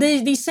 But,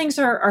 these things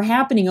are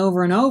happening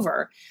over and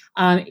over.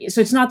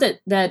 So it's not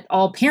that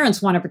all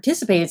parents want to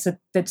participate.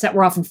 It's that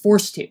we're often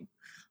forced to.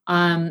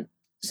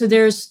 So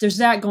there's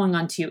that going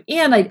on too.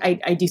 And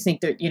I do think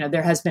that,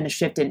 there has been a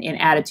shift in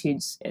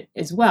attitudes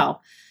as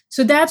well.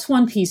 So that's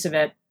one piece of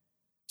it.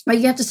 But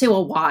you have to say,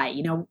 well, why?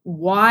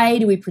 Why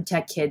do we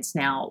protect kids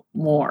now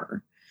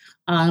more?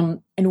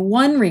 And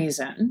one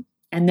reason,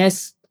 and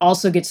this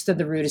also gets to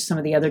the root of some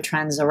of the other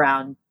trends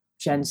around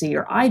Gen Z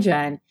or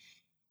iGen,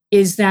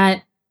 is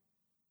that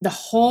the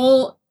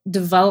whole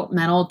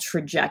developmental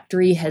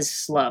trajectory has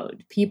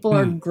slowed. People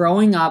are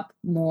growing up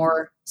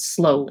more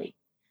slowly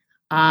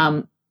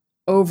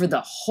over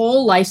the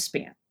whole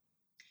lifespan.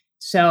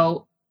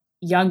 So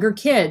younger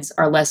kids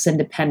are less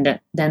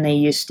independent than they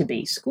used to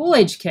be.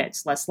 School-age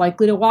kids, less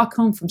likely to walk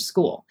home from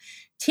school.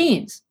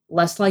 Teens,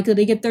 less likely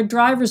to get their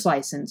driver's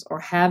license or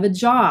have a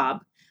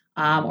job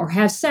or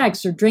have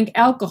sex or drink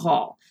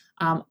alcohol.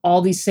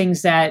 All these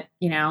things that,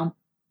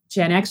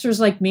 Gen Xers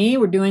like me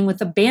were doing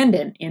with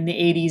abandon in the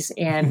 80s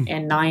and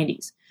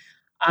 90s.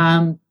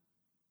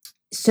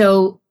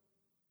 So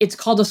it's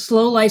called a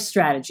slow life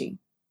strategy.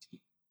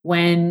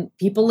 When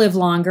people live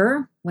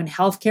longer, when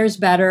healthcare is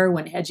better,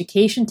 when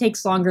education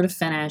takes longer to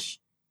finish,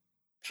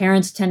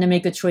 parents tend to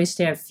make the choice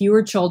to have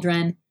fewer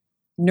children,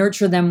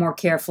 nurture them more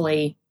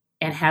carefully,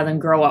 and have them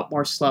grow up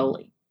more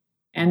slowly.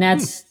 And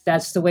that's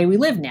the way we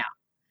live now.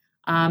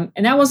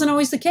 And that wasn't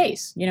always the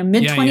case.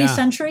 Mid 20th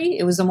century,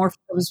 it was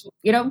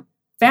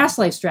fast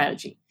life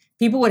strategy.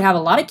 People would have a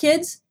lot of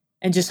kids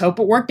and just hope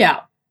it worked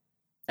out.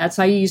 That's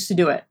how you used to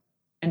do it.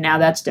 And now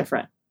that's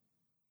different.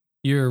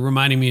 You're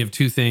reminding me of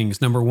two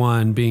things. Number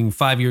one, being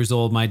 5 years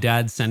old, my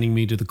dad sending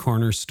me to the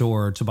corner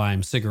store to buy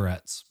him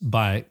cigarettes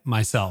by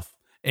myself.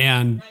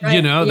 And,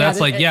 right. That's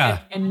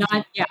And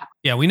not.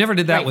 Yeah, we never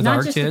did that with not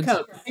our just kids. The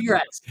Coke,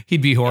 cigarettes.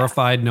 He'd be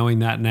horrified knowing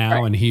that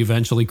now, and he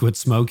eventually quit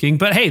smoking.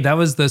 But hey, that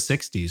was the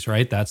 60s,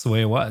 right? That's the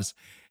way it was.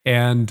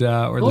 And,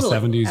 or totally. The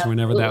 70s, absolutely.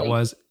 Whenever that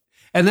was.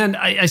 And then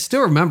I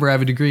still remember, I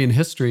have a degree in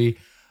history.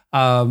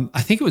 I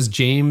think it was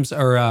John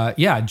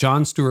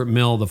Stuart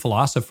Mill, the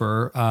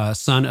philosopher,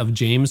 son of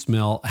James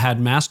Mill, had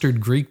mastered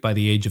Greek by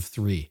the age of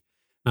 3.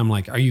 And I'm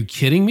like, are you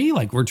kidding me?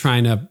 Like, we're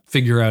trying to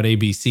figure out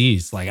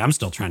ABCs. Like, I'm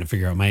still trying to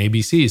figure out my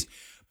ABCs.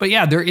 But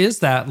yeah, there is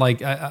that.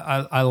 Like,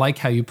 I like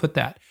how you put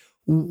that.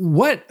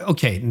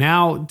 Okay,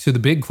 now to the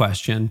big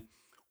question.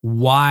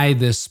 Why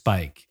this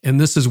spike? And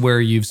this is where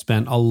you've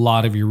spent a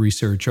lot of your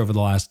research over the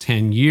last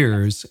 10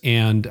 years.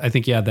 And I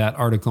think you had that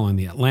article in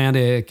The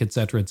Atlantic, et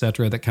cetera,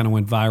 that kind of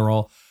went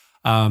viral,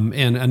 and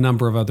a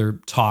number of other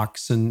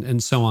talks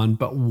and so on.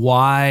 But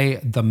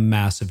why the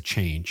massive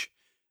change?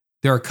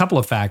 There are a couple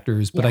of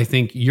factors, but I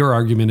think your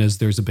argument is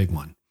there's a big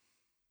one.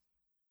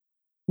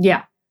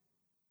 Yeah.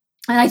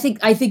 And I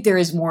think there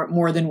is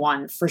more than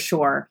one for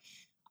sure.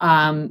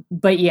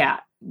 But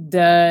yeah,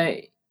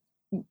 the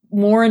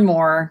more and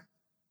more,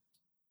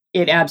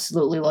 it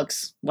absolutely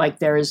looks like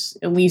there's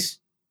at least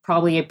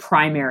probably a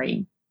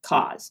primary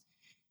cause.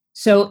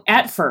 So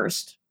at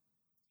first,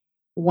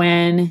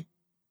 when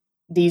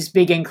these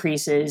big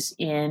increases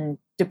in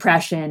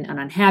depression and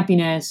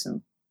unhappiness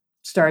and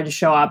started to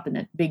show up and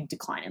a big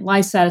decline in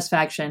life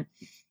satisfaction,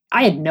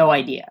 I had no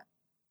idea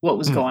what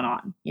was going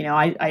on.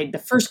 I the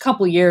first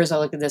couple of years I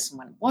looked at this and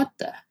went, what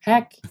the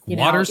heck?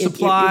 Water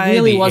supply, it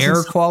really the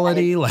air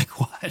quality, like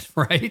what,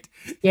 right?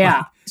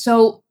 Yeah.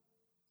 So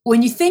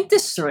when you think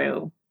this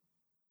through,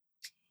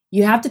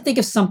 you have to think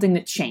of something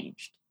that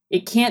changed.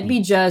 It can't be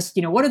just,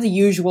 what are the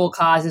usual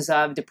causes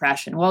of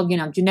depression? Well,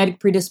 genetic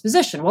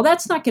predisposition. Well,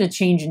 that's not going to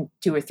change in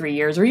 2 or 3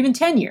 years or even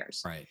 10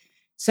 years. Right.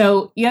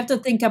 So you have to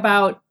think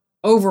about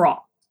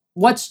overall,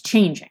 what's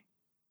changing?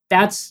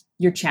 That's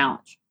your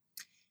challenge.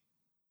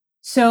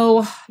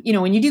 So,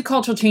 when you do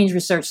cultural change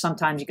research,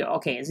 sometimes you go,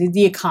 okay, is it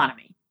the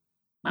economy?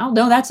 Well,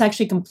 no, that's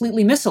actually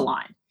completely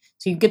misaligned.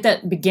 So you get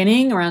that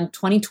beginning around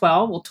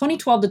 2012. Well,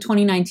 2012 to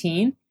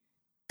 2019,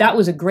 that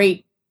was a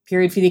great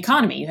period for the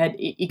economy. You had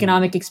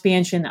economic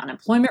expansion. The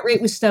unemployment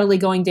rate was steadily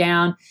going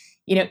down.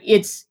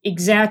 It's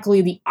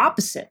exactly the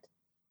opposite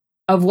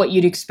of what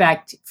you'd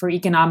expect for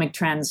economic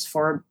trends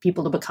for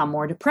people to become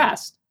more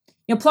depressed.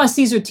 Plus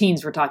these are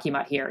teens we're talking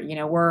about here.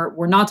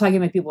 We're not talking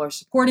about people who are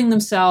supporting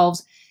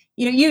themselves.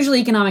 Usually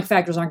economic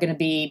factors aren't going to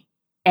be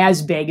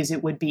as big as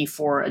it would be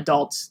for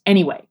adults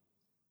anyway.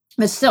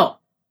 But still,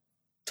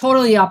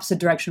 totally the opposite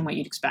direction of what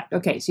you'd expect.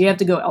 Okay, so you have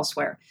to go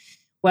elsewhere.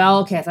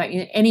 Well, okay, I thought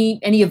any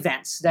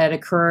events that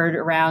occurred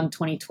around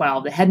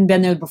 2012 that hadn't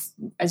been there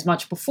as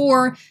much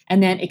before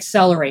and then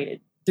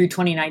accelerated through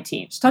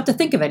 2019. It's tough to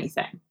think of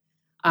anything.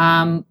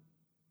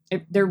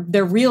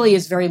 There really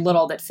is very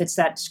little that fits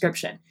that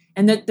description.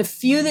 And the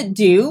few that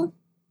do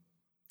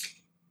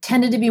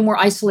tended to be more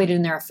isolated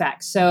in their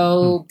effects.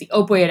 So the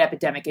opioid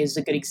epidemic is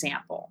a good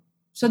example.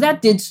 So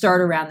that did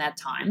start around that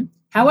time.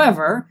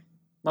 However,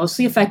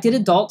 mostly affected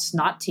adults,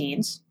 not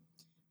teens.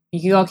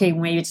 You can go, okay,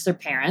 maybe it's their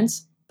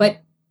parents,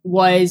 but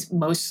was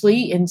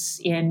mostly in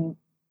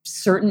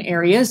certain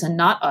areas and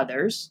not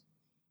others.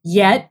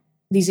 Yet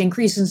these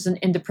increases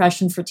in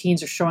depression for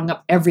teens are showing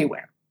up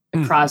everywhere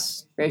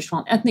across racial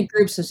and ethnic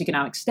groups,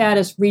 socioeconomic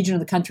status, region of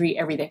the country,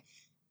 everything.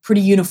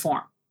 Pretty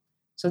uniform.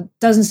 So it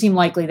doesn't seem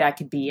likely that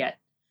could be it.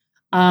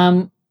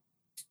 And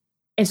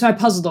so I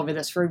puzzled over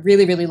this for a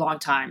really, really long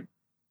time.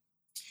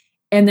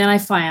 And then I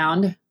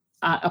found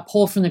a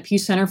poll from the Pew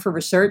Center for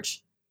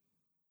Research.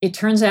 It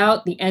turns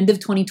out the end of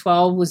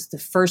 2012 was the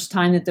first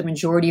time that the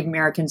majority of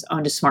Americans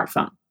owned a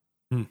smartphone.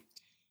 And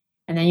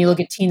then you look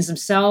at teens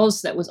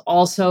themselves, that was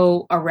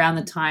also around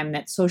the time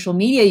that social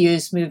media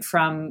use moved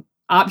from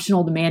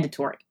optional to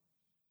mandatory.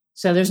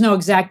 So there's no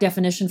exact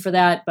definition for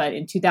that, but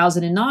in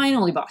 2009,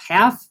 only about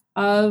half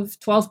of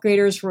 12th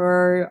graders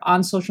were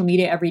on social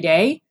media every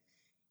day.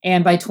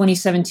 And by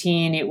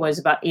 2017, it was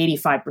about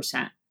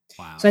 85%.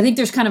 Wow. So I think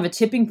there's kind of a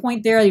tipping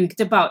point there. You get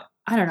to about,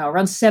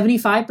 around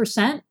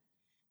 75%.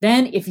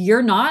 Then if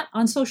you're not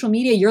on social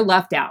media, you're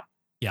left out.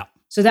 Yeah.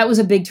 So that was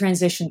a big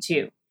transition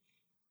too.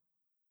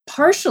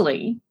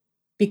 Partially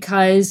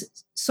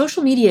because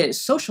social media is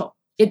social.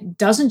 it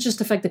doesn't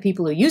just affect the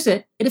people who use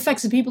it, it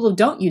affects the people who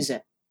don't use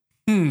it.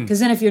 Because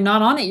then if you're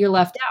not on it, you're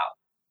left out.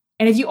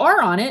 And if you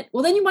are on it,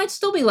 well, then you might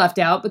still be left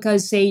out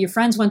because, say, your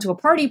friends went to a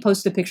party,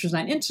 posted pictures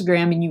on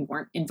Instagram, and you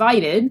weren't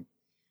invited.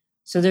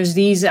 So there's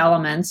these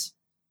elements.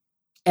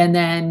 And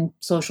then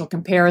social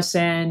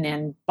comparison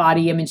and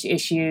body image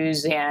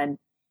issues, and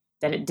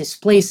that it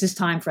displaces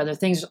time for other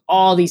things.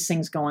 All these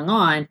things going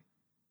on.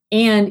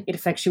 And it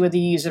affects you whether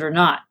you use it or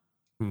not.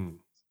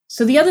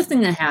 So the other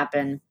thing that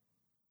happened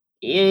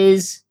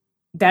is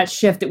that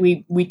shift that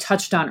we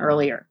touched on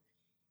earlier.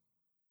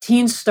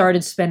 Teens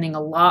started spending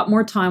a lot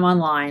more time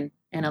online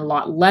and a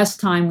lot less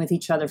time with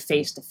each other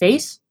face to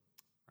face,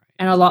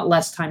 and a lot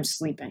less time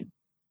sleeping.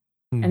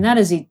 And that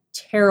is a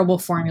terrible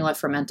formula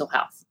for mental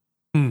health,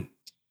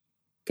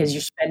 because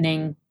you're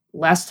spending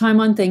less time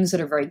on things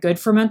that are very good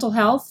for mental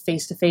health,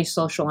 face-to-face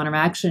social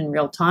interaction in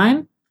real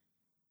time,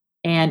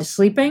 and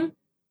sleeping.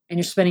 And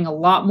you're spending a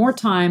lot more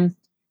time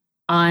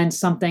on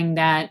something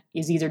that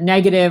is either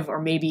negative,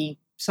 or maybe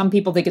some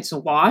people think it's a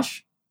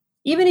wash.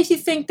 Even if you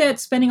think that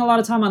spending a lot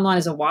of time online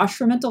is a wash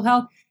for mental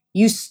health,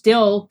 you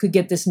still could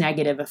get this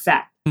negative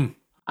effect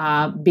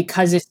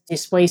because it's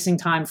displacing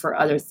time for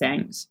other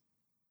things.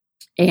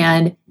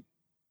 And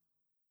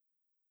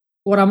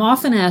what I'm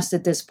often asked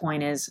at this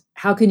point is,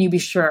 how can you be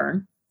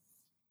sure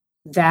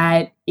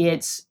that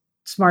it's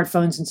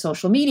smartphones and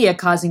social media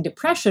causing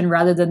depression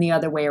rather than the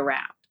other way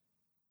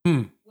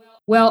around?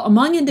 Well,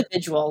 among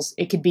individuals,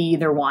 it could be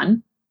either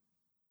one,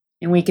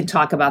 and we can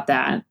talk about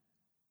that.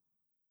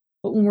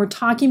 But when we're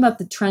talking about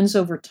the trends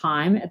over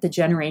time at the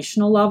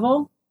generational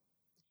level,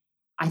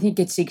 I think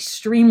it's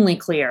extremely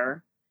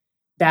clear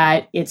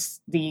that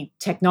it's the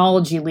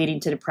technology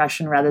leading to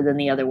depression rather than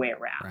the other way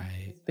around.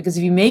 Right. Because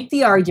if you make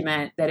the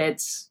argument that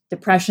it's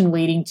depression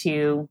leading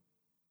to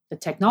the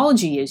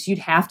technology use, you'd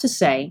have to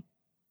say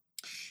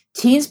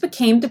teens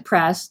became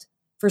depressed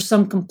for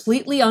some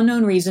completely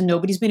unknown reason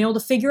nobody's been able to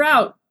figure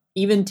out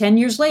even 10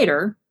 years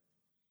later.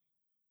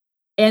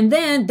 And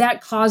then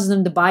that caused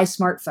them to buy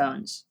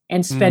smartphones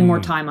and spend more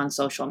time on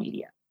social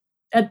media.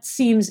 That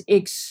seems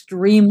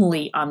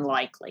extremely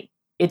unlikely.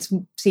 It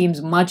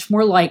seems much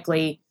more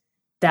likely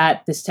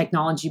that this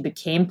technology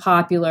became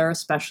popular,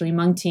 especially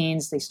among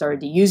teens. They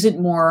started to use it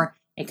more.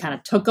 It kind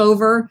of took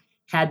over,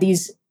 had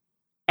these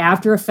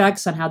after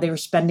effects on how they were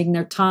spending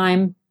their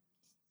time,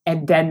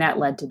 and then that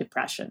led to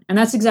depression. And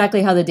that's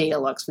exactly how the data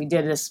looks. We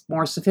did this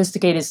more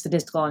sophisticated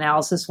statistical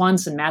analysis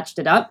once and matched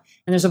it up,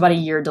 and there's about a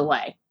year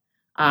delay.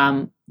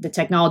 The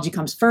technology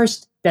comes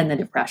first, then the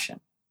depression.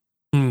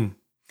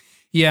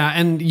 Yeah,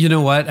 and you know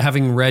what?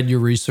 Having read your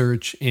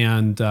research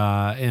and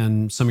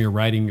some of your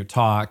writing, your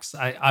talks,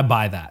 I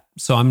buy that.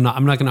 So I'm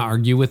not going to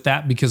argue with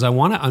that, because I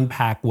want to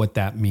unpack what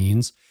that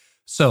means.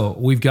 So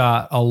we've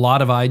got a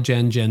lot of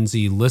iGen, Gen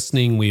Z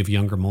listening. We have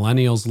younger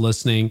millennials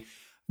listening.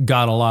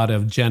 Got a lot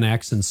of Gen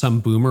X and some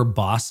boomer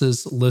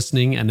bosses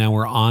listening, and now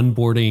we're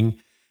onboarding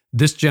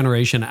this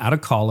generation out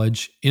of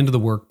college into the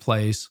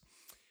workplace.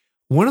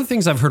 One of the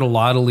things I've heard a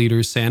lot of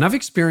leaders say, and I've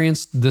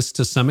experienced this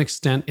to some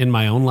extent in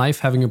my own life,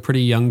 having a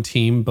pretty young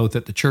team, both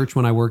at the church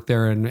when I worked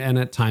there and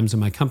at times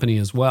in my company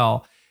as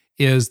well,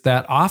 is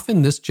that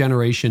often this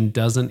generation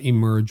doesn't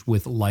emerge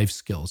with life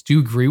skills. Do you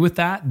agree with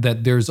that?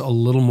 That there's a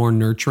little more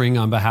nurturing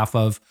on behalf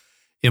of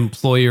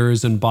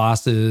employers and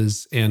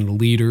bosses and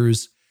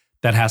leaders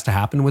that has to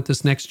happen with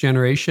this next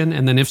generation?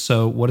 And then if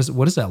so, what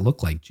does that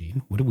look like,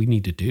 Gene? What do we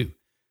need to do?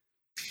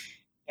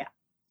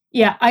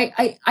 Yeah,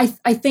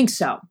 I think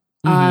so.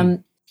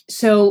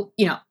 So,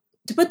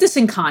 to put this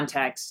in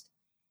context,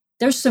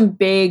 there's some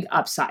big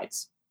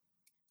upsides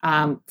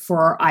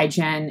for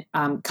iGen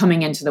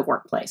coming into the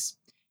workplace.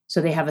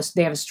 So they have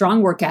a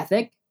strong work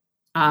ethic.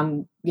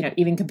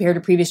 Even compared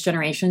to previous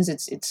generations,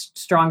 it's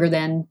stronger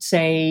than,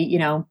 say,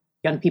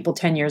 young people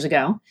 10 years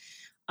ago.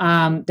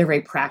 They're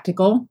very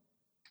practical.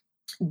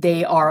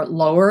 They are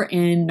lower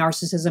in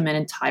narcissism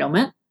and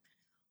entitlement.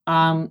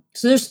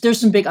 So there's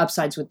some big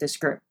upsides with this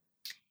group.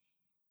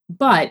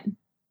 But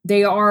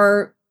they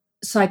are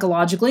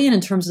psychologically and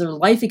in terms of their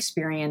life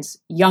experience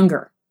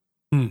younger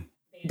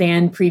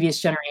than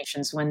previous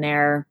generations when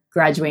they're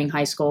graduating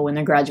high school, when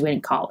they're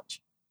graduating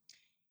college.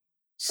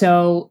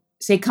 So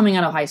say coming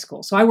out of high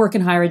school. So I work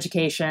in higher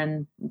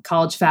education,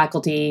 college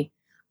faculty,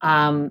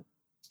 and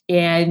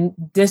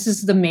this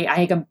is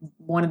I think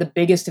one of the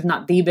biggest, if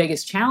not the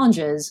biggest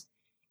challenges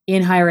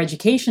in higher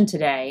education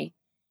today,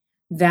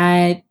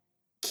 that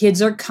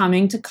kids are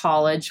coming to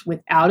college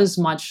without as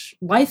much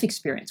life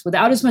experience,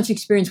 without as much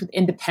experience with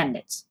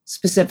independence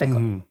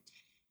specifically.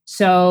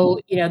 So,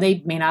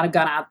 they may not have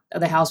gone out of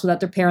the house without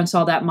their parents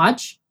all that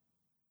much,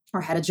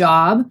 or had a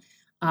job,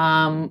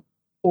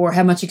 or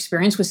have much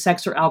experience with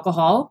sex or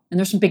alcohol. And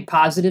there's some big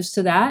positives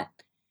to that.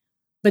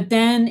 But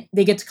then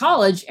they get to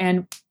college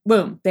and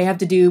boom, they have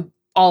to do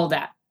all of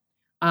that.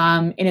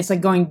 And it's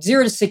like going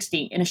 0 to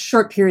 60 in a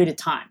short period of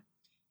time.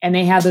 And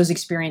they have those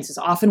experiences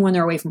often when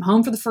they're away from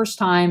home for the first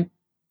time.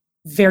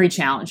 Very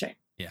challenging.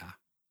 Yeah.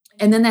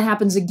 And then that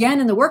happens again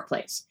in the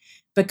workplace,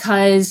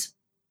 because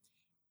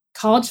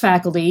college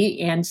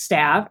faculty and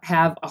staff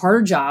have a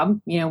harder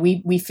job.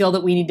 We feel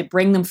that we need to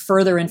bring them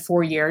further in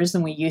 4 years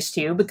than we used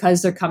to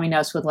because they're coming to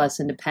us with less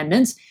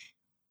independence.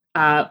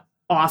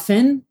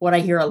 Often, what I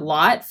hear a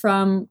lot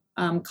from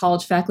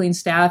college faculty and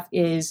staff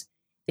is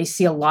they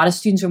see a lot of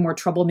students have more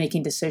trouble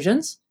making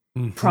decisions,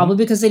 probably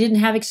because they didn't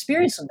have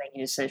experience with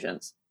making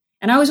decisions.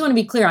 And I always want to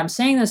be clear, I'm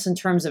saying this in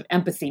terms of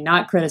empathy,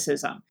 not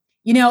criticism.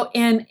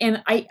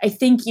 And I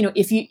think,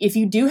 if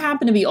you do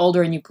happen to be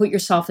older and you put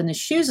yourself in the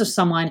shoes of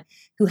someone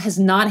who has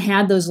not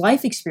had those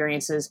life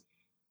experiences,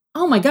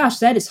 oh my gosh,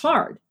 that is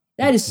hard.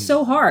 That is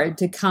so hard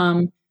to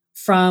come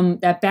from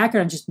that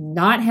background, just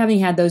not having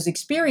had those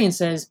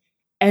experiences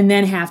and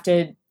then have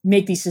to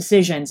make these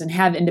decisions and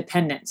have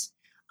independence.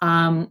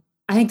 I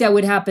think that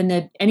would happen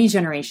to any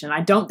generation.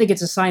 I don't think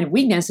it's a sign of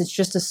weakness. It's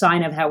just a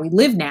sign of how we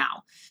live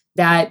now,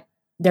 that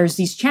there's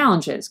these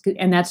challenges.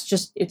 And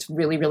it's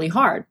really, really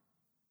hard.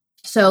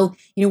 So,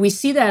 we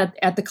see that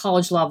at the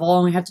college level,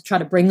 and we have to try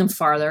to bring them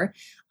farther.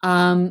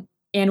 And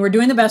we're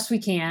doing the best we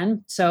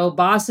can. So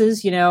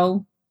bosses,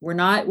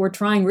 we're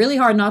trying really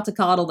hard not to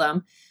coddle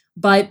them,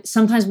 but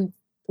sometimes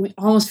we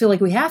almost feel like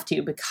we have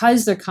to,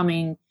 because they're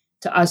coming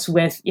to us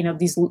with,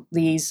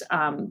 these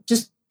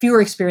just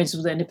fewer experiences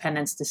with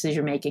independence,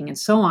 decision-making, and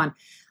so on.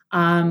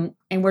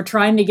 And we're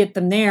trying to get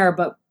them there,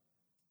 but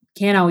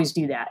can't always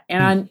do that.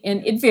 And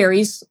it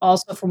varies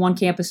also from one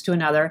campus to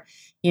another.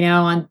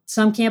 On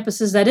some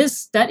campuses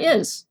that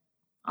is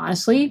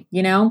honestly,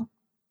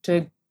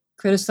 to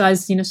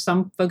criticize,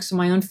 some folks in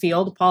my own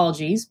field,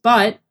 apologies,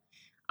 but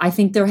I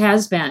think there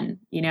has been,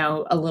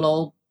 a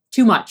little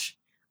too much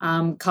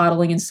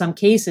coddling in some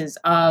cases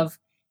of,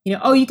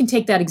 you can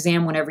take that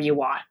exam whenever you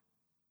want.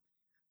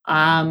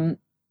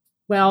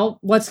 Well,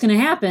 what's going to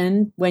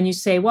happen when you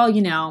say, well,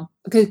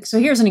 okay, so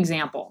here's an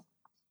example.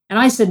 And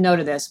I said no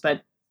to this,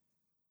 but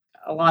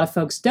a lot of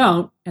folks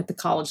don't at the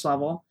college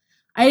level.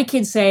 I had a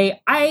kid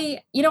say,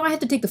 I have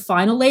to take the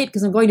final late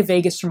because I'm going to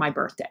Vegas for my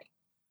birthday.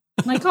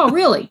 I'm like, oh,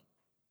 really?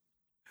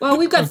 Well,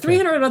 we've got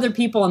 300 other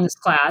people in this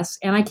class,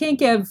 and I can't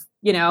give,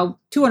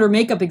 200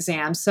 makeup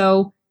exams.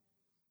 So,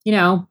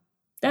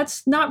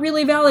 that's not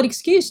really a valid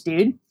excuse,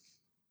 dude.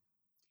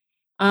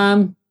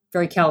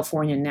 Very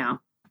Californian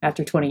now,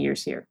 after 20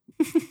 years here.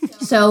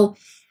 So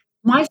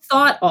my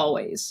thought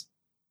always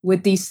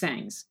with these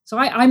things, so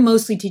I'm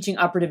mostly teaching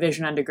upper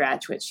division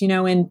undergraduates,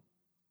 in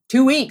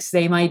 2 weeks,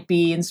 they might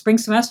be in spring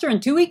semester. In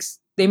 2 weeks,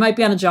 they might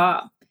be on a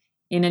job,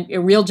 in a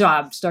real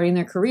job, starting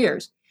their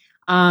careers.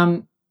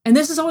 And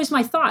this is always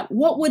my thought.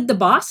 What would the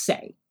boss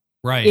say?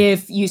 Right.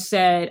 If you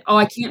said, oh,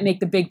 I can't make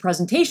the big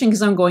presentation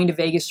because I'm going to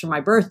Vegas for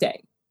my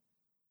birthday.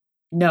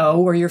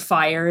 No, or you're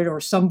fired, or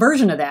some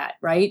version of that,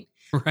 right?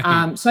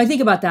 Right. So I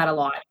think about that a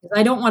lot.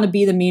 I don't want to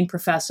be the mean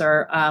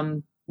professor.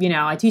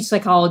 I teach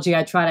psychology.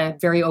 I try to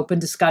have very open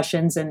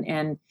discussions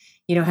and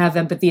have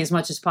empathy as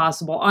much as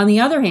possible. On the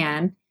other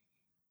hand,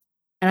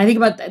 and I think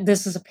about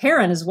this as a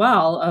parent as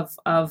well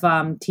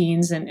of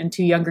teens and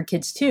two younger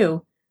kids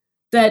too,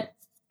 that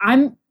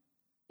I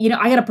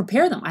got to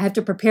prepare them. I have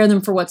to prepare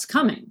them for what's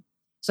coming.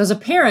 So as a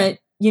parent,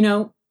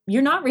 you're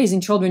not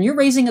raising children, you're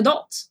raising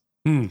adults.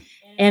 And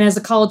as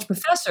a college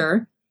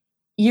professor,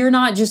 you're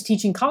not just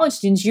teaching college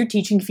students, you're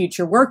teaching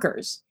future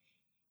workers.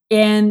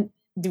 And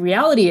the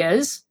reality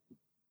is,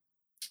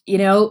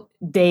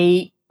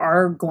 they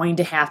are going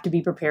to have to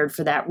be prepared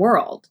for that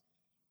world.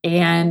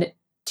 And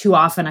too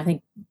often, I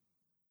think,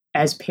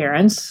 as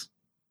parents,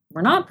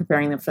 we're not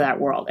preparing them for that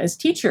world. As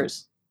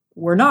teachers,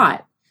 we're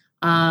not.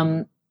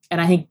 And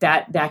I think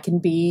that can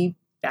be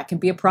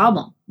a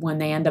problem when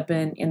they end up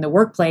in the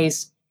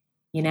workplace,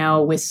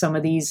 with some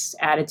of these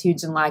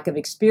attitudes and lack of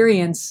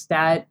experience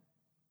that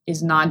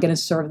is not going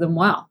to serve them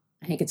well.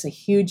 I think it's a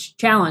huge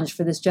challenge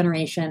for this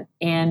generation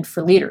and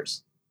for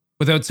leaders.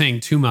 Without saying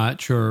too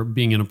much or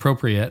being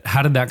inappropriate,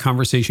 how did that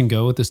conversation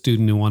go with the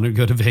student who wanted to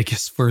go to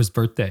Vegas for his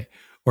birthday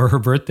or her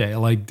birthday?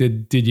 Like,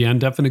 did you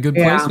end up in a good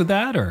place with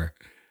that, or?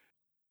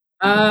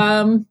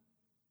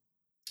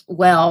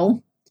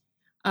 Well,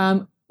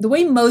 the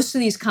way most of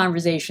these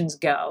conversations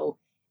go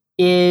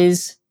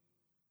is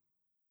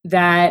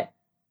that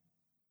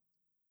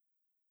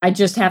I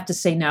just have to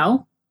say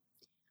no.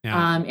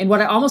 Yeah. And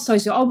what I almost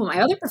always go, oh, but my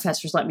other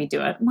professors let me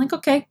do it. I'm like,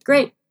 okay,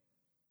 great.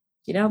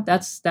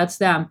 That's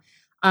them.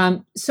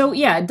 So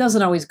yeah, it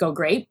doesn't always go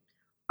great.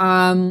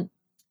 But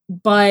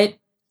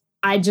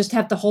I just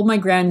have to hold my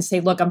ground and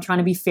say, look, I'm trying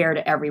to be fair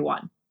to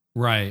everyone.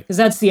 Right. Because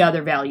that's the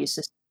other value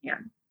system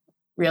here.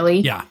 Really?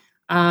 Yeah.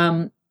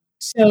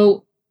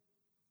 So,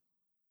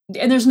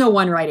 and there's no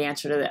one right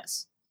answer to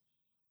this.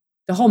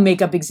 The whole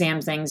makeup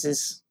exam things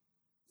is,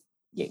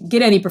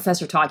 get any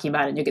professor talking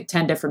about it and you get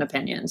 10 different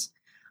opinions.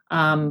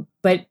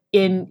 But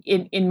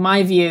in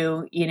my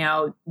view,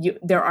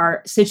 there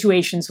are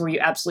situations where you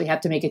absolutely have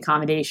to make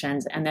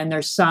accommodations. And then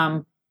there's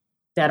some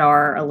that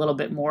are a little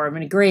bit more of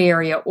a gray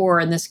area,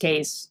 or in this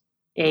case,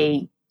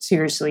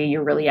 seriously,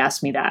 you really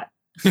asked me that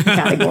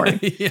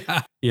category.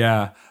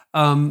 Yeah.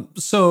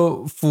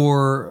 So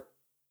for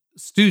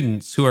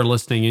students who are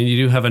listening, and you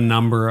do have a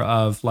number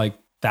of like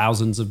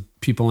thousands of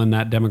people in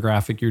that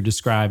demographic you're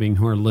describing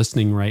who are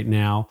listening right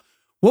now,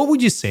 what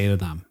would you say to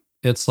them?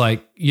 It's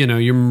like,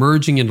 you're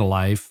merging into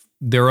life.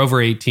 They're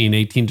over 18.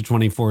 18 to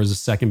 24 is the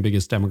second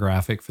biggest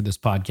demographic for this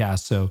podcast.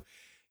 So,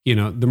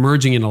 they're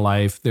merging into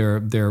life. They're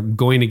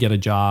going to get a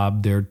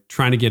job. They're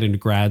trying to get into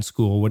grad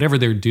school, whatever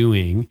they're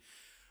doing.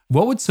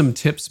 What would some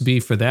tips be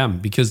for them?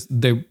 Because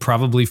they're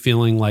probably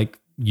feeling like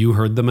you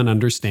heard them and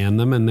understand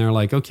them. And they're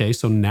like, okay,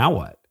 so now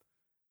what?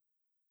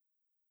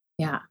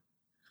 Yeah.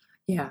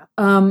 Yeah.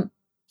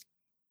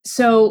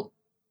 So,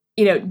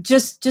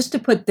 just to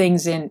put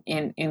things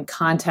in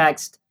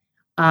context,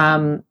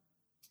 I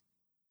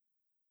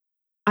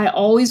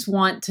always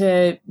want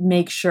to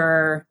make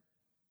sure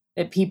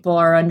that people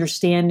are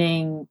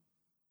understanding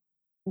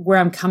where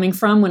I'm coming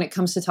from when it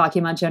comes to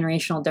talking about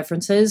generational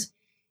differences,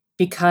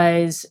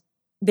 because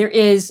there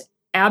is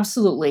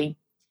absolutely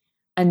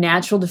a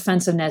natural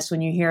defensiveness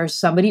when you hear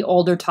somebody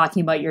older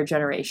talking about your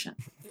generation.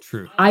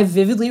 True. I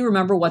vividly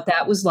remember what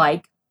that was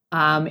like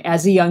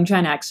as a young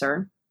Gen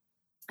Xer,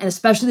 and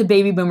especially the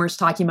baby boomers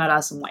talking about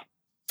us. I'm like,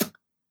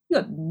 you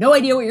have no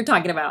idea what you're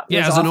talking about.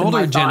 Yeah, as an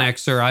older Gen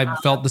Xer, I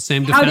felt the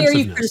same defensiveness. How dare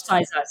you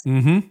criticize us?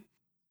 Mm-hmm.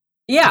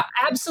 Yeah,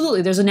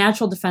 absolutely. There's a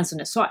natural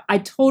defensiveness. So I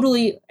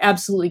totally,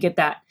 absolutely get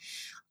that.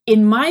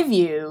 In my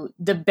view,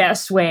 the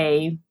best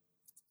way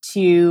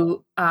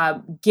to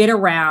get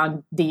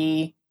around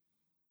the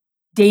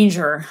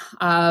danger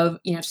of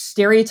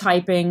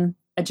stereotyping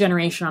a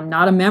generation I'm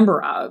not a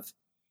member of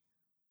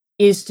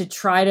is to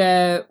try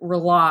to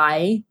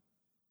rely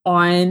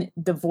on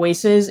the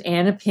voices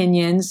and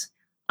opinions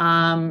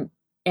and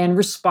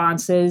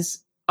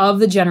responses of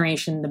the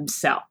generation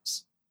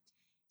themselves.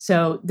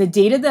 So the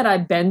data that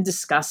I've been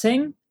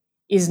discussing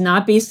is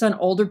not based on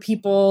older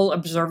people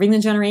observing the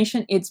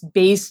generation. It's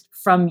based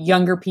from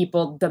younger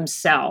people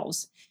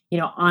themselves,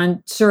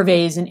 on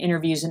surveys and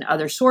interviews and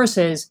other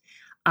sources,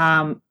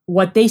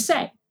 what they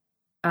say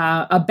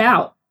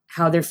about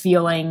how they're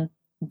feeling,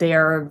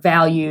 their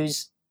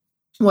values,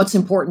 what's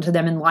important to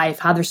them in life,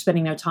 how they're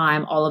spending their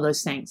time, all of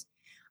those things.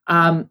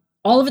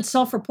 All of it's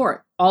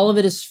self-report. All of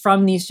it is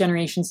from these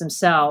generations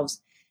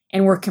themselves.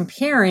 And we're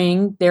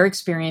comparing their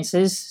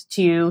experiences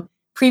to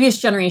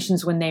previous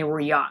generations when they were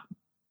young.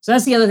 So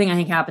that's the other thing I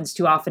think happens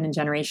too often in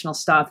generational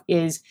stuff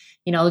is,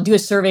 they'll do a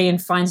survey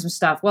and find some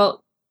stuff.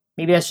 Well,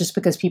 maybe that's just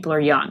because people are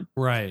young.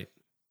 Right.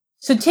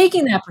 So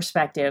taking that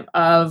perspective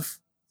of,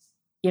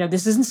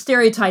 this isn't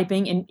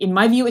stereotyping. In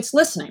my view, it's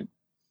listening.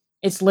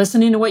 It's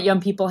listening to what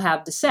young people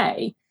have to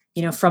say,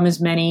 from as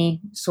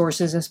many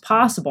sources as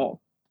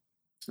possible.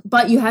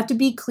 But you have to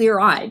be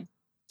clear-eyed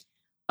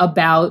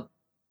about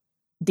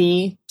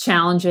the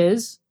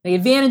challenges, the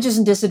advantages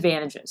and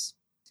disadvantages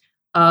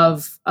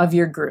of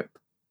your group.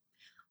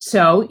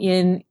 So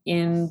in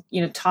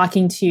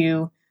talking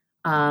to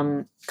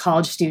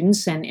college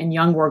students and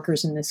young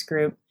workers in this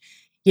group,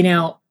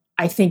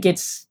 I think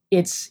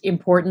it's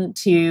important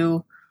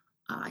to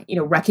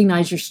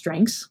recognize your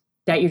strengths,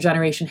 that your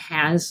generation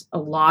has a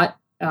lot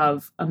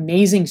of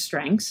amazing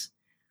strengths.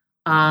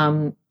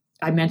 I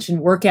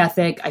mentioned work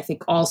ethic. I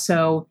think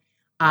also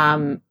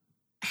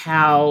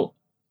how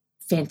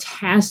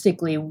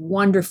fantastically,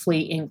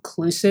 wonderfully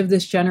inclusive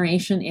this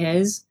generation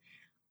is.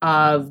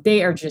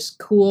 They are just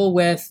cool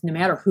with, no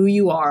matter who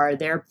you are,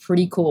 they're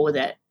pretty cool with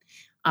it.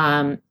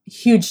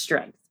 Huge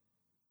strength.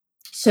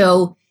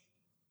 So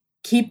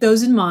keep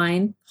those in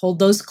mind, hold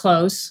those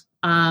close,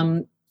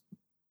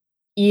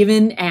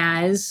 even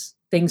as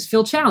things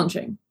feel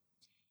challenging.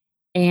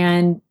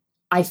 And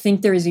I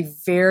think there is a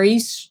very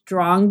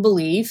strong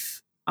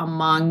belief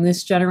among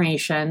this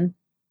generation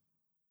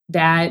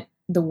that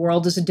the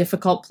world is a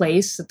difficult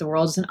place, that the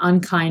world is an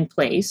unkind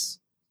place.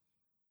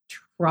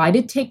 Try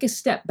to take a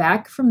step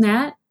back from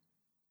that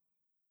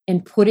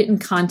and put it in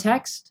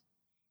context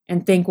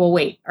and think, well,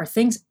 wait, are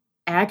things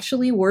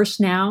actually worse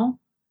now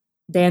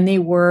than they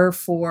were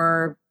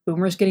for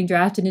boomers getting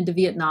drafted into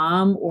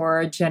Vietnam,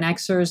 or Gen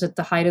Xers at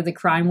the height of the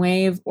crime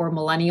wave, or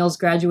millennials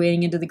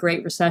graduating into the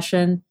Great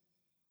Recession?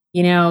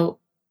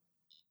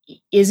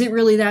 Is it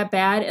really that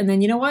bad? And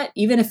then, you know what?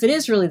 Even if it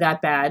is really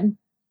that bad,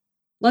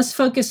 let's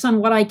focus on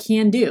what I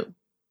can do,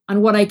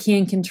 on what I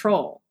can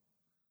control,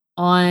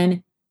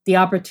 on the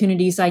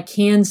opportunities I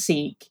can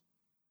seek,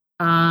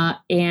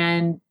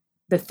 and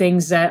the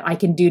things that I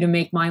can do to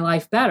make my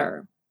life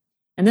better.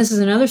 And this is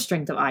another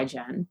strength of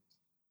iGen.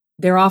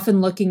 They're often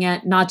looking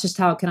at not just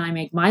how can I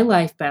make my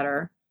life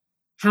better,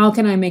 how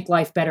can I make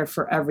life better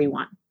for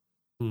everyone?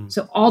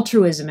 So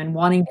altruism and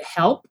wanting to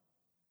help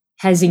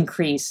has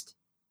increased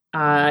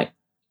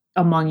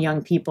among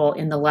young people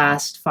in the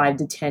last 5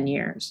 to 10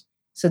 years.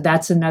 So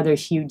that's another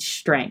huge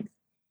strength,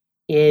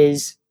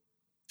 is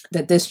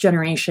that this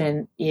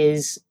generation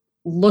is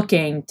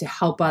looking to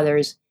help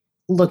others,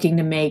 looking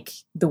to make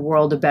the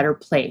world a better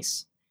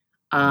place.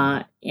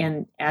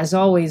 And as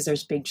always,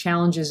 there's big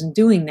challenges in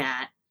doing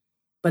that,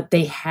 but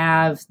they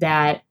have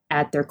that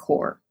at their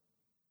core.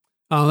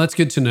 Oh, that's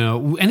good to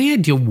know. Any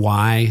idea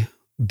why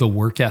the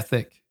work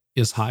ethic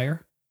is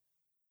higher?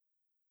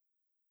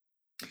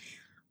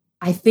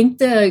 I think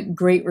the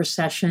Great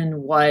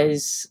Recession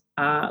was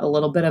a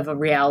little bit of a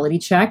reality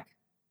check.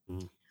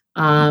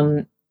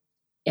 And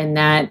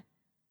that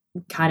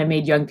kind of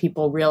made young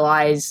people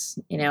realize,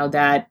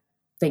 that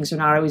things are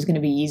not always going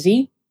to be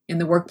easy in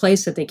the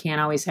workplace, that they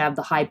can't always have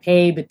the high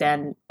pay, but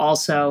then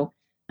also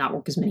not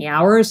work as many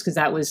hours, because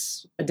that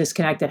was a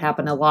disconnect that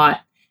happened a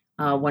lot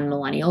when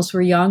millennials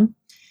were young.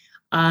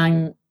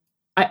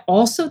 I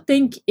also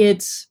think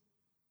it's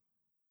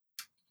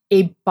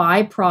a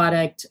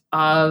byproduct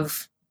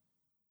of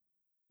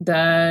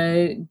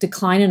the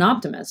decline in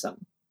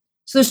optimism.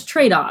 So there's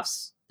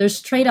trade-offs.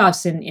 There's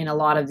trade-offs in a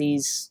lot of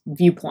these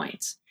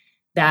viewpoints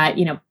that,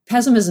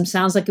 pessimism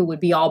sounds like it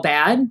would be all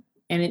bad,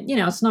 and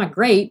it's not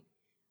great,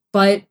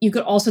 but you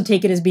could also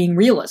take it as being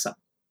realism.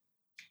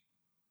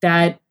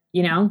 That,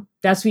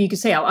 that's what you could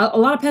say. A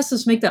lot of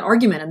pessimists make that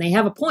argument, and they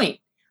have a point.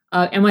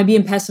 Am I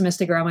being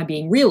pessimistic or am I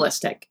being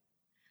realistic?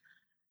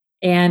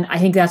 And I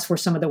think that's where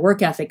some of the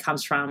work ethic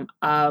comes from,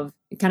 of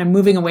kind of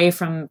moving away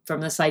from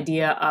this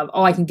idea of,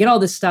 I can get all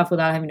this stuff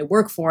without having to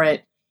work for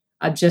it,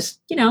 of just,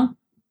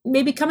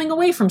 maybe coming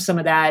away from some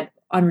of that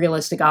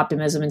unrealistic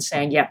optimism and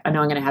saying, I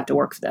know I'm going to have to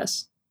work for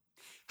this.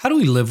 How do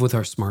we live with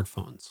our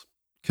smartphones?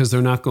 Because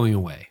they're not going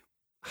away.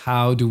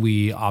 How do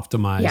we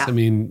optimize? Yeah. I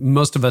mean,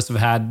 most of us have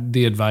had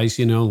the advice,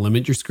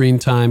 limit your screen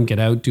time, get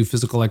out, do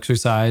physical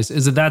exercise.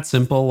 Is it that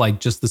simple, like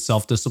just the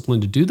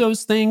self-discipline to do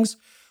those things?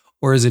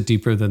 Or is it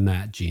deeper than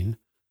that, Jean?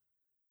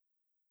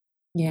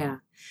 Yeah.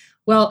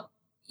 Well,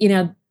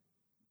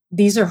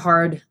 these are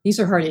hard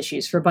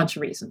issues for a bunch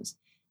of reasons.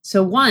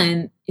 So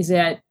one is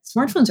that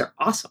smartphones are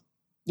awesome.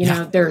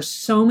 There are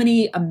so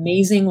many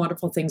amazing,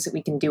 wonderful things that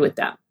we can do with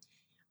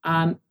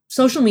them.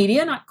 Social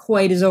media, not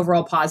quite as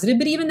overall positive,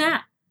 but even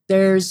that,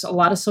 there's a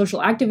lot of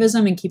social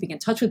activism and keeping in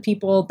touch with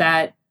people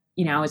that,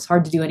 it's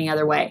hard to do any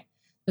other way.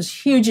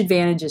 There's huge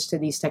advantages to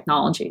these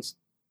technologies.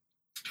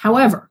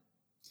 However,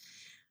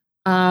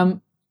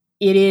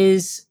 it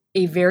is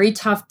a very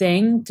tough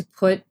thing to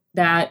put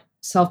that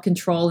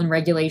self-control and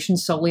regulation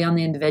solely on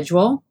the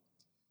individual,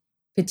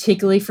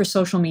 particularly for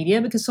social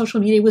media, because social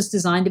media was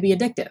designed to be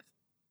addictive.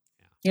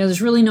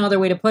 There's really no other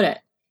way to put it.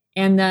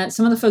 And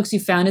some of the folks who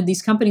founded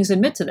these companies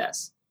admit to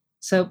this.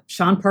 So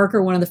Sean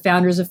Parker, one of the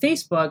founders of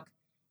Facebook,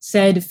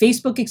 said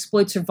Facebook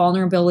exploits our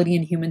vulnerability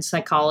in human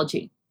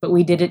psychology, but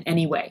we did it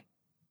anyway.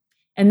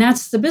 And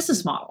that's the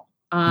business model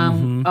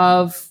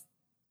of,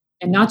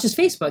 and not just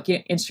Facebook,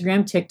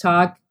 Instagram,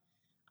 TikTok,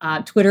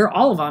 Twitter,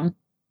 all of them,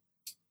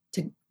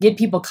 to get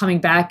people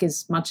coming back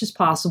as much as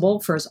possible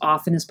for as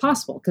often as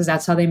possible, because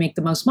that's how they make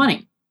the most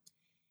money.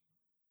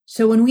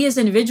 So when we as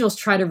individuals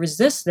try to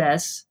resist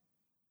this,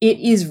 it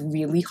is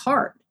really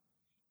hard.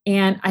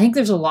 And I think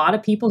there's a lot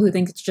of people who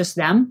think it's just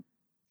them,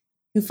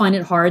 who find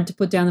it hard to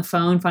put down the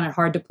phone, find it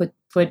hard to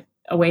put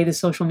away the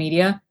social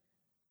media.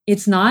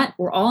 It's not.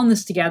 We're all in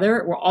this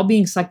together. We're all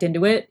being sucked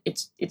into it.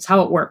 It's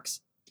how it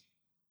works.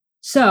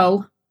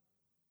 So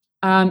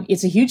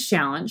it's a huge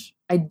challenge.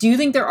 I do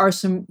think there are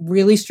some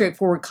really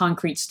straightforward,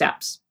 concrete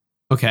steps.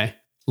 Okay.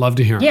 Love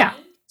to hear them. Yeah.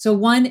 So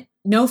one,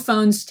 no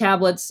phones,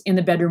 tablets in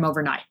the bedroom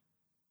overnight.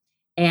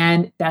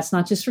 And that's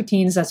not just for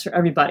teens, that's for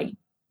everybody.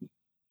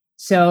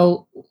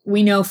 So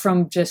we know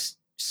from just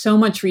so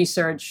much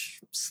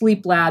research,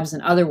 sleep labs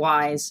and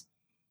otherwise,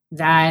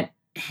 that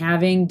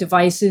having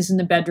devices in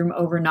the bedroom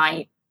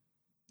overnight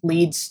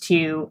leads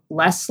to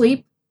less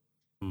sleep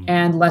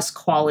and less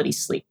quality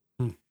sleep,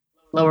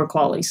 lower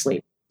quality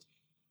sleep.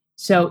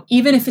 So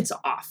even if it's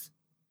off,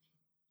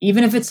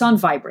 even if it's on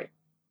vibrate,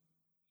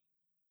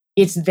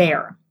 it's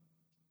there.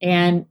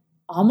 And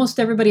almost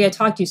everybody I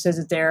talk to says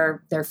that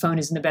their phone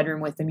is in the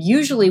bedroom with them,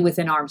 usually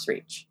within arm's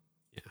reach.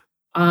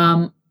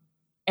 Yeah.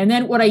 And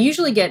then what I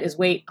usually get is,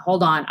 wait,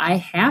 hold on. I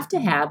have to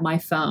have my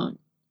phone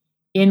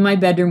in my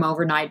bedroom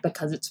overnight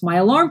because it's my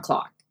alarm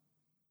clock.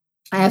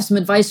 I have some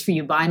advice for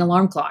you. Buy an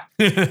alarm clock.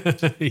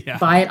 Yeah.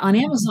 Buy it on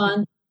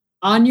Amazon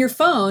on your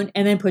phone,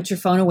 and then put your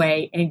phone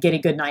away and get a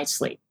good night's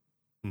sleep.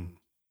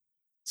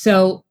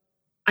 So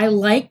I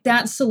like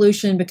that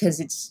solution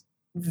because it's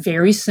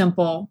very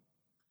simple.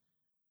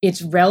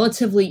 It's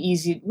relatively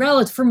easy,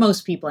 for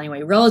most people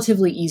anyway,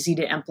 relatively easy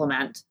to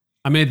implement.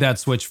 I made that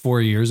switch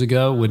 4 years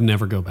ago, would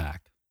never go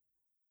back.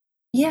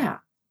 Yeah.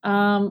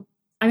 I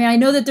mean, I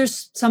know that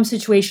there's some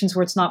situations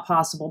where it's not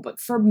possible, but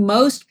for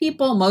most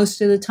people, most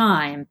of the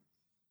time,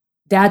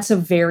 that's a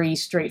very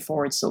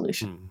straightforward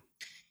solution.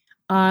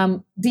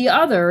 The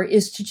other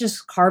is to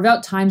just carve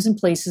out times and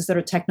places that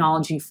are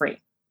technology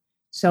free.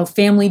 So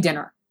family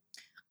dinner,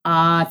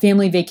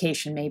 family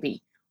vacation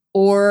maybe,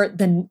 or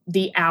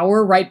the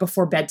hour right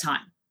before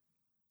bedtime.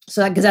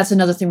 So because that's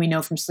another thing we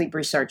know from sleep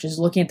research is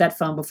looking at that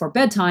phone before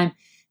bedtime,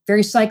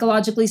 very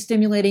psychologically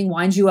stimulating,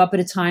 winds you up at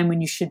a time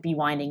when you should be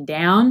winding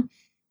down.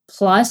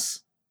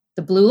 Plus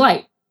the blue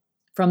light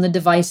from the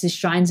devices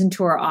shines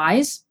into our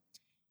eyes,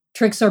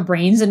 tricks our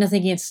brains into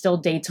thinking it's still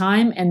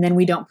daytime, and then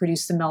we don't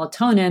produce the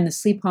melatonin, the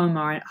sleep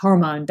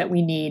hormone that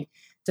we need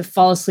to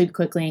fall asleep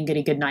quickly and get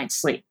a good night's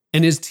sleep.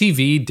 And is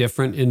TV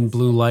different in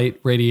blue light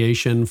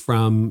radiation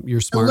from your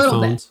smartphones? A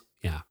little bit.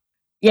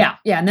 Yeah.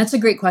 Yeah. And that's a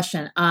great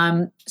question.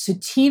 So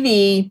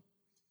TV,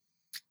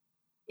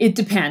 It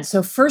depends.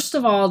 So first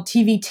of all,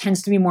 TV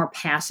tends to be more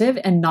passive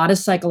and not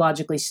as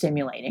psychologically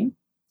stimulating.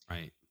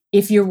 Right.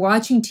 If you're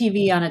watching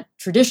TV on a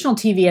traditional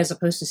TV as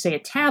opposed to, say, a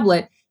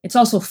tablet, it's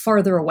also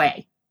farther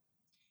away.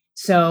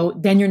 So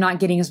then you're not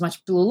getting as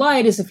much blue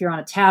light as if you're on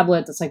a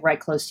tablet that's like right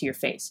close to your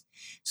face.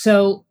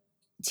 So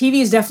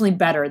TV is definitely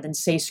better than,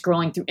 say,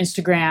 scrolling through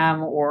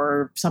Instagram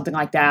or something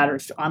like that, or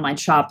online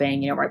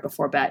shopping, right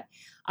before bed.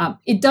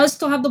 It does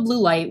still have the blue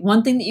light.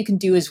 One thing that you can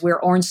do is wear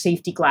orange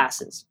safety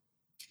glasses.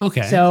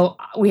 Okay. So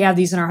we have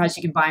these in our house.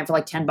 You can buy them for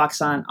like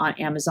 $10 on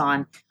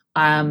Amazon.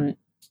 And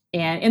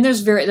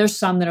there's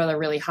some that are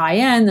really high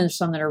end. There's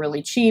some that are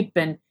really cheap.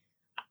 And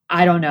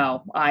I don't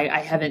know.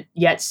 I haven't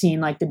yet seen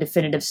like the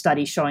definitive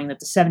study showing that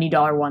the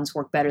 $70 ones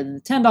work better than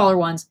the $10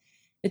 ones.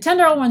 The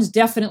 $10 ones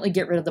definitely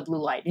get rid of the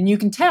blue light. And you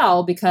can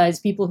tell because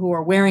people who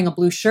are wearing a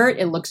blue shirt,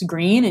 it looks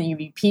green, and if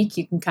you peek,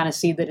 you can kind of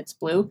see that it's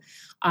blue.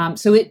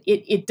 So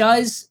it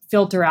does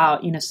filter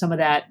out, some of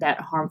that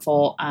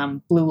harmful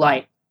blue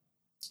light.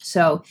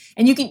 So,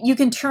 and you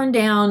can turn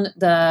down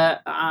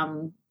the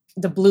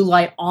blue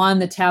light on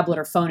the tablet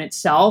or phone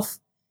itself.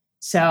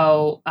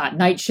 So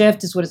night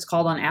shift is what it's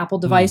called on Apple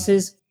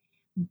devices,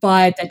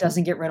 but that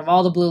doesn't get rid of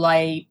all the blue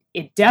light.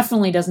 It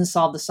definitely doesn't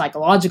solve the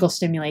psychological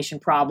stimulation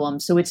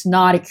problem. So it's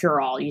not a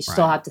cure-all. You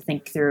still have to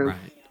think through,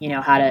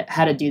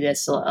 how to do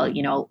this, a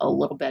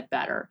little bit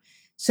better.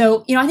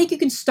 So, I think you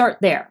can start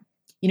there.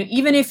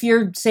 Even if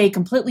you're, say,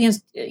 completely,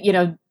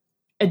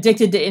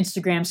 addicted to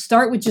Instagram,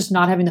 start with just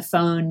not having the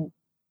phone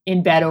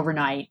in bed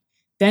overnight,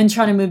 then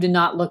try to move to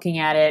not looking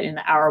at it in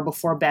the hour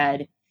before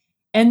bed.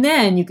 And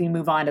then you can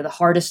move on to the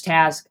hardest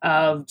task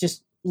of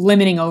just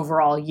limiting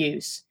overall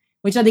use,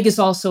 which I think is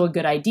also a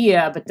good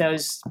idea. But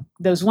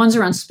those ones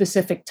around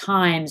specific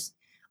times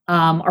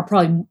are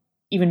probably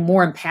even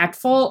more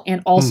impactful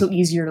and also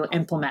easier to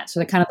implement.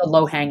 So they're kind of the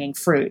low-hanging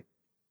fruit.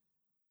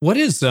 What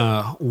is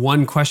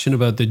one question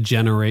about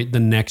the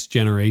next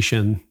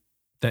generation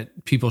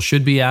that people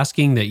should be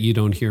asking that you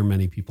don't hear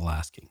many people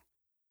asking?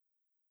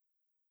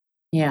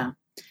 Yeah,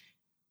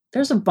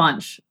 there's a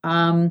bunch.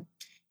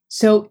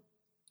 So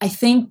I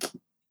think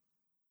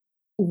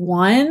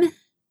one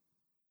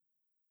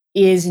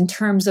is in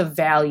terms of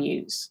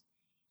values.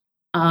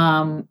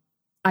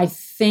 I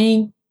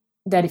think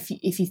that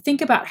if you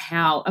think about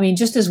how,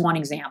 just as one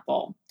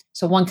example,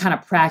 so one kind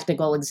of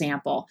practical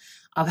example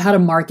of how to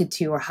market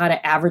to or how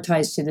to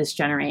advertise to this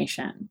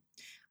generation,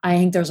 I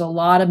think there's a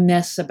lot of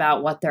myths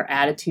about what their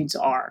attitudes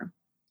are.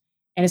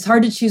 And it's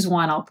hard to choose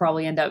one. I'll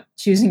probably end up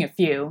choosing a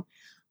few.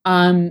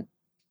 One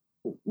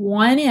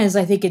is,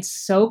 I think it's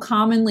so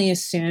commonly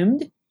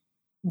assumed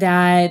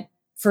that,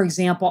 for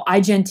example,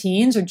 iGen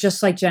teens are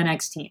just like Gen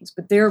X teens,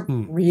 but they're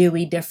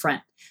really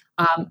different.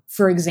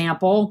 For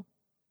example,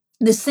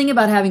 this thing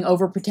about having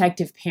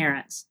overprotective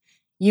parents,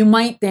 you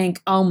might think,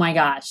 oh my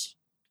gosh,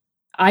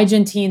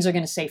 iGen teens are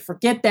going to say,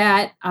 forget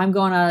that. I'm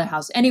going out of the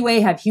house anyway,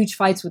 have huge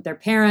fights with their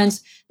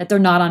parents, that they're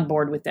not on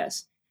board with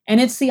this.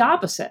 And it's the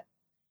opposite.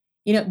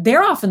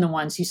 They're often the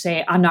ones who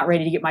say, I'm not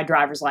ready to get my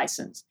driver's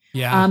license.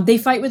 Yeah. They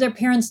fight with their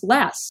parents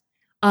less.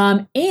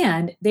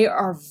 And they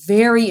are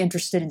very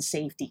interested in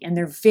safety, and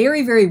they're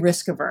very, very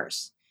risk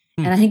averse.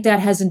 And I think that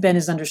hasn't been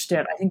as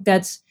understood. I think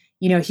that's,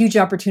 a huge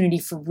opportunity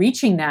for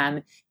reaching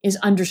them is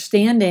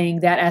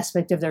understanding that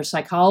aspect of their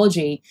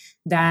psychology,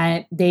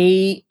 that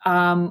they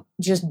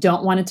just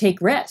don't want to take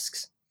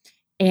risks.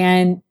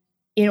 And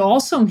it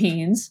also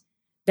means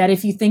that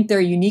if you think they're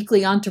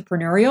uniquely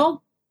entrepreneurial,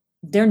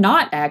 they're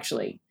not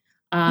actually.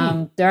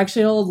 They're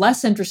actually a little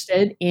less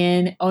interested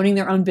in owning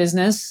their own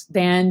business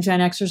than Gen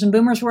Xers and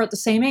Boomers were at the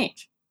same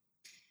age.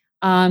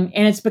 And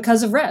it's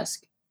because of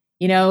risk.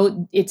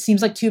 It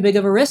seems like too big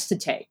of a risk to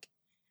take.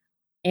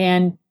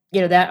 And,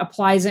 that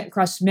applies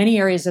across many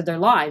areas of their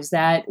lives,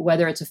 that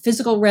whether it's a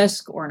physical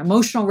risk or an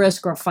emotional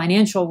risk or a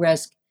financial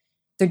risk,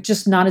 they're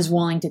just not as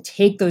willing to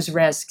take those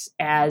risks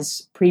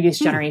as previous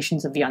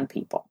generations of young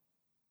people.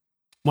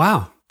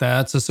 Wow.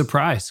 That's a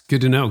surprise. Good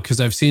to know, because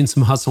I've seen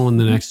some hustle in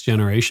the next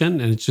generation,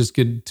 and it's just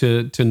good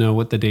to know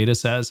what the data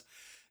says.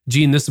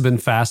 Jean, this has been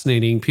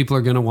fascinating. People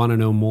are going to want to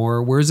know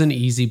more. Where's an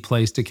easy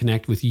place to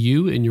connect with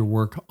you and your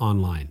work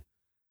online?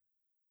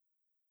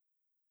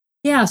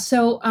 Yeah,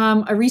 so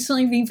I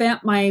recently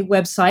revamped my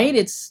website.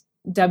 It's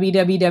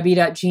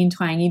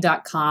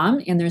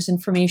www.jeantwenge.com, and there's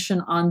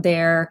information on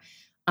there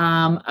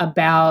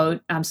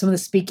about some of the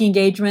speaking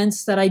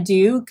engagements that I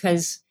do,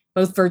 because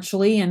both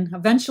virtually and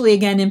eventually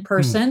again in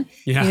person,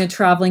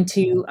 traveling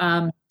to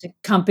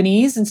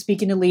companies and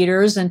speaking to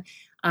leaders and,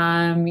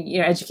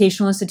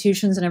 educational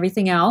institutions and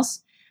everything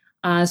else.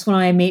 It's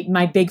one of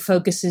my big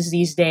focuses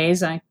these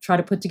days. I try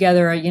to put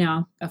together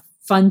a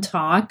fun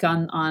talk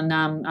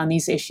on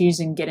these issues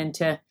and get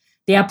into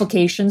the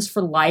applications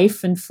for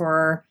life and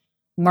for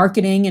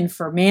marketing and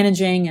for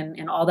managing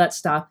and all that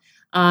stuff.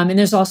 And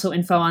there's also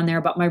info on there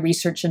about my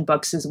research and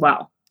books as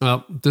well.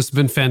 Well, this has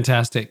been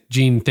fantastic.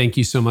 Jean, thank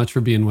you so much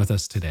for being with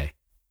us today.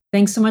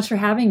 Thanks so much for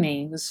having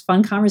me. It was a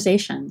fun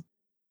conversation.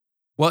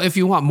 Well, if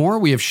you want more,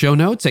 we have show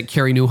notes at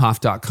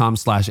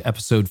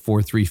careynieuwhof.com/episode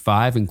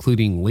 435,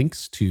 including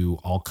links to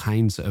all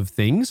kinds of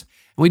things.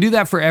 And We do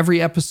that for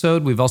every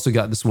episode. We've also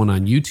got this one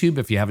on YouTube.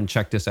 If you haven't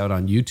checked us out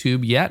on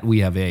YouTube yet, we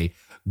have a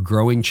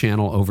growing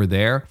channel over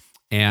there.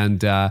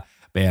 And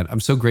man, I'm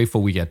so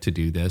grateful we get to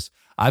do this.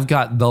 I've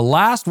got the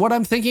last What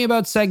I'm Thinking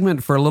About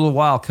segment for a little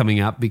while coming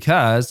up,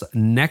 because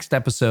next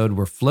episode,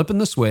 we're flipping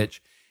the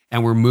switch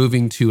and we're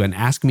moving to an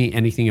Ask Me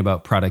Anything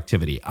About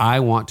Productivity.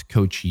 I want to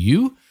coach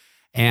you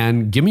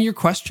and give me your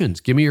questions.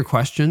 Give me your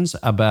questions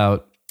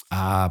about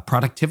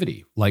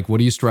productivity. Like,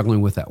 what are you struggling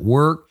with at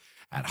work,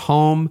 at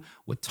home,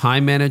 with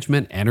time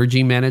management,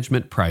 energy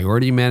management,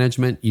 priority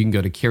management? You can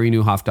go to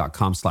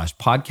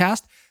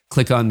CareyNieuwhof.com/podcast,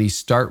 click on the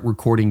Start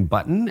Recording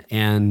button,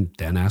 and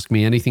then ask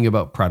me anything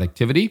about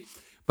productivity.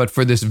 But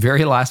for this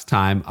very last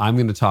time, I'm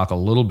going to talk a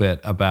little bit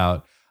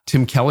about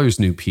Tim Keller's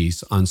new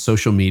piece on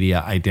social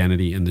media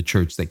identity in the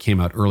church that came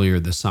out earlier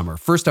this summer.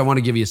 First, I want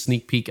to give you a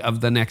sneak peek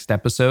of the next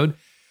episode.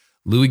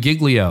 Louis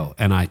Giglio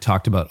and I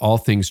talked about all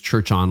things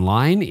church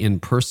online, in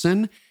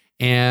person,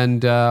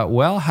 and,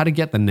 how to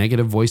get the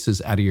negative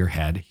voices out of your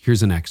head.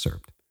 Here's an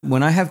excerpt.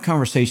 When I have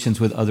conversations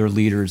with other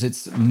leaders,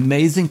 it's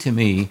amazing to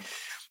me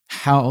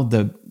how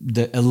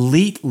the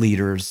elite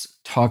leaders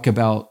talk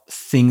about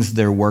things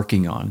they're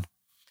working on.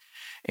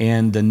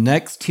 And the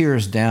next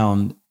tiers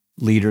down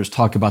leaders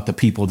talk about the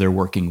people they're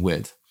working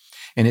with.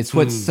 And it's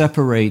what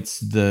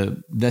separates it's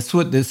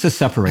the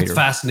separator. It's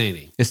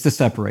fascinating. It's the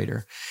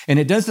separator. And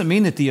it doesn't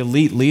mean that the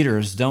elite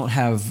leaders don't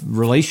have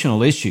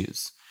relational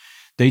issues.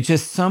 They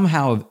just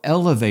somehow have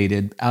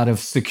elevated out of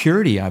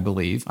security, I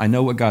believe. I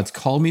know what God's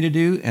called me to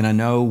do, and I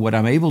know what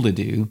I'm able to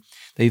do.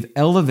 They've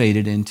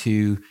elevated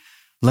into,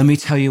 let me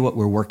tell you what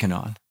we're working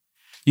on.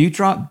 You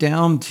drop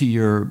down to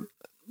your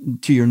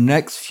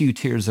next few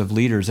tiers of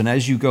leaders, and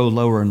as you go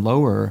lower and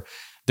lower,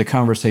 the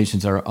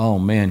conversations are, oh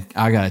man,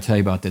 I got to tell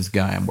you about this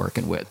guy I'm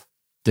working with.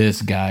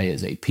 This guy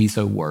is a piece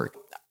of work.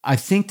 I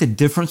think the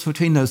difference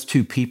between those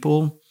two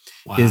people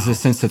is a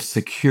sense of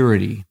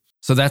security.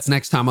 So that's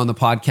next time on the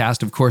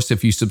podcast. Of course,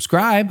 if you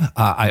subscribe,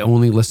 I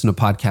only listen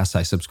to podcasts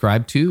I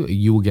subscribe to.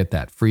 You will get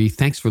that free.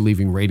 Thanks for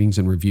leaving ratings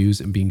and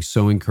reviews and being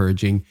so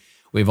encouraging.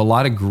 We have a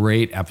lot of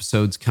great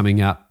episodes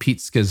coming up. Pete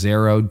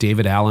Scazzaro,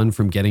 David Allen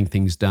from Getting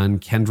Things Done,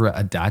 Kendra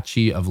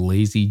Adachi of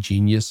Lazy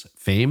Genius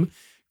fame,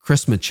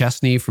 Chris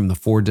McChesney from the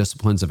 4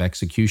 Disciplines of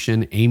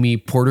Execution, Amy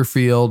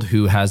Porterfield,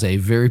 who has a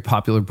very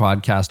popular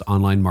podcast,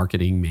 Online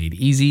Marketing Made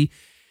Easy,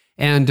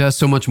 and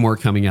so much more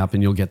coming up,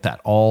 and you'll get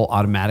that all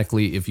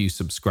automatically if you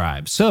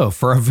subscribe. So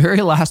for our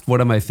very last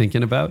What Am I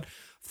Thinking About?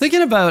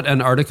 Thinking about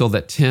an article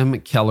that Tim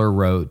Keller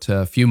wrote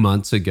a few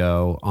months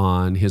ago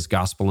on his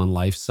Gospel and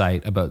Life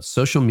site about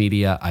social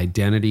media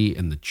identity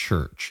in the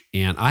church.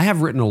 And I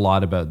have written a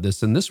lot about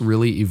this, and this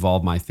really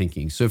evolved my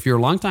thinking. So if you're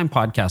a longtime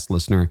podcast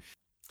listener,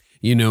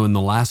 you know, in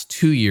the last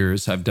 2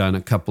 years, I've done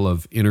a couple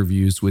of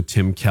interviews with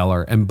Tim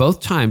Keller, and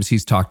both times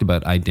he's talked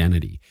about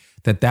identity,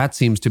 that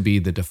seems to be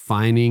the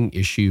defining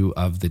issue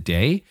of the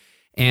day.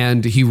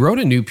 And he wrote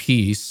a new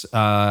piece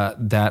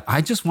that I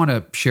just want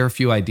to share a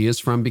few ideas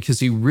from, because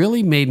he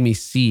really made me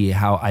see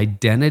how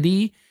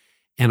identity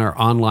and our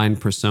online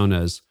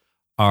personas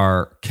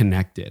are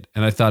connected.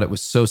 And I thought it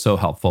was so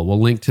helpful. We'll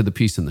link to the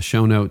piece in the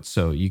show notes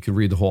so you can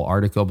read the whole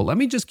article. But let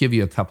me just give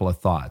you a couple of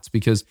thoughts,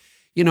 because,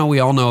 you know, we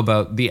all know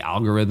about the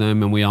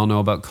algorithm and we all know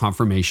about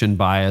confirmation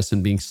bias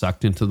and being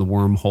sucked into the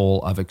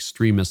wormhole of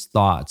extremist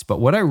thoughts. But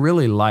what I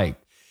really liked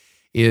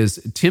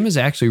is Tim is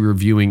actually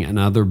reviewing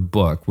another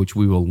book, which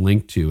we will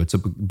link to. It's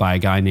by a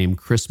guy named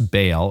Chris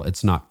Bale.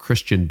 It's not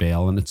Christian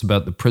Bale, and it's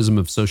about the prism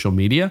of social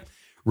media.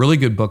 Really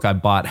good book I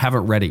bought.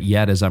 Haven't read it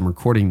yet as I'm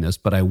recording this,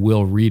 but I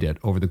will read it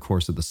over the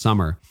course of the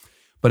summer.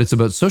 But it's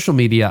about social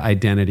media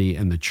identity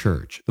and the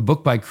church. The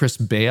book by Chris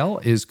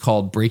Bale is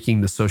called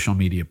Breaking the Social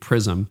Media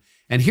Prism.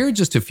 And here are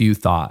just a few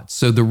thoughts.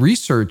 So the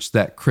research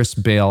that Chris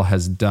Bale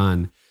has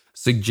done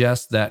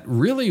suggests that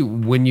really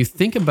when you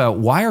think about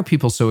why are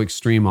people so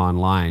extreme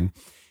online,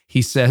 he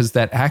says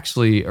that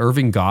actually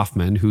Irving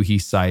Goffman, who he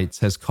cites,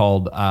 has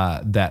called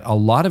that a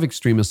lot of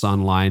extremists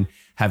online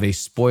have a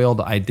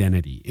spoiled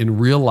identity. In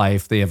real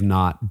life, they have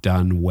not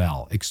done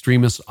well.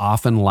 Extremists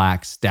often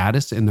lack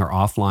status in their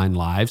offline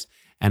lives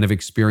and have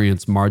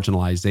experienced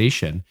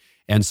marginalization.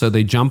 And so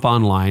they jump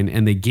online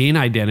and they gain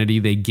identity,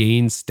 they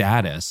gain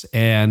status,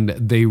 and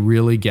they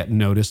really get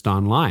noticed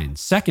online.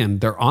 Second,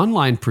 their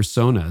online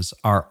personas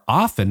are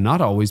often,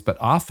 not always, but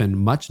often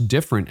much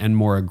different and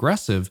more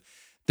aggressive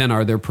than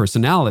are their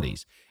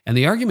personalities. And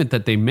the argument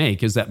that they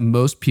make is that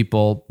most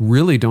people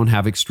really don't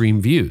have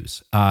extreme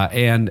views,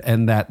 and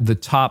that the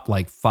top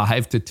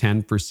 5 to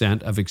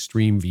 10% of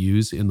extreme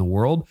views in the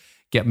world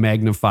get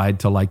magnified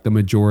to the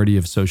majority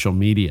of social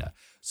media.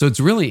 So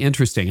it's really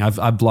interesting. I've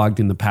blogged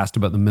in the past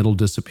about the middle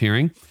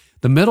disappearing.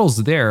 The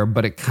middle's there,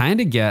 but it kind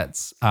of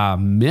gets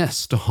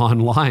missed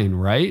online,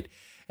 right?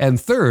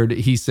 And third,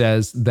 he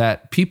says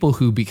that people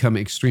who become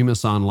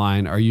extremists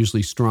online are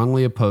usually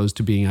strongly opposed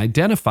to being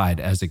identified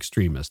as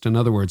extremist. In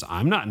other words,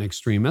 I'm not an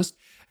extremist,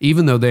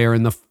 even though they are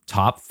in the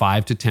top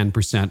 5 to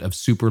 10% of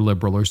super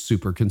liberal or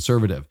super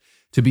conservative.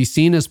 To be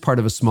seen as part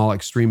of a small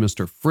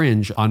extremist or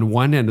fringe on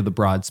one end of the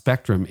broad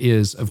spectrum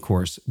is, of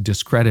course,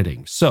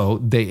 discrediting. So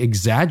they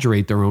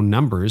exaggerate their own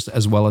numbers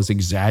as well as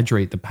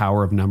exaggerate the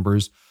power of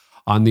numbers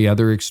on the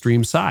other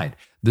extreme side.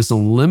 This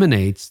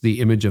eliminates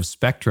the image of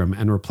spectrum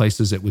and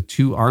replaces it with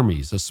two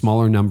armies, a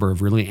smaller number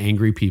of really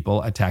angry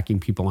people attacking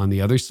people on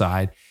the other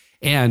side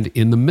and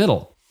in the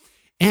middle.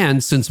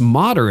 And since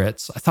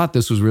moderates, I thought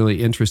this was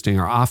really interesting,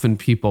 are often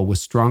people with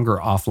stronger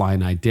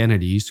offline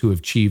identities who have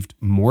achieved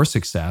more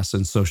success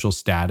and social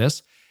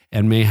status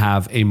and may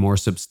have a more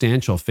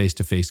substantial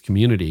face-to-face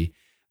community,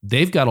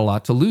 they've got a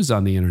lot to lose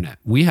on the internet.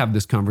 We have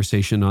this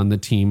conversation on the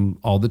team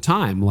all the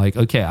time. Like,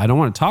 okay, I don't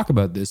want to talk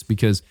about this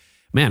because,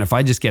 man, if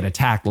I just get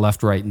attacked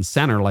left, right, and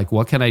center, like,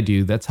 what can I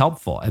do that's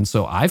helpful? And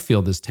so I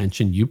feel this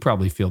tension. You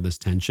probably feel this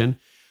tension.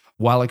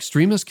 While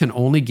extremists can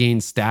only gain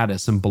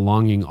status and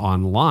belonging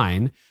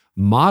online,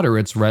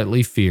 moderates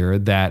rightly fear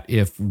that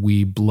if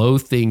we blow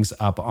things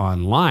up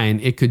online,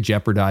 it could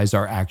jeopardize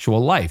our actual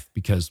life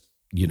because,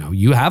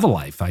 you have a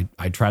life.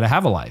 I try to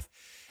have a life.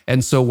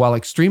 And so while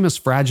extremists'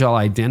 fragile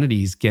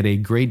identities get a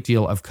great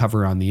deal of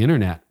cover on the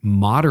internet,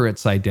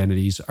 moderates'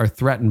 identities are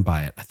threatened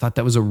by it. I thought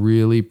that was a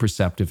really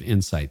perceptive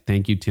insight.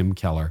 Thank you, Tim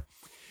Keller.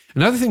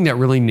 Another thing that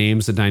really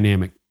names the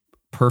dynamic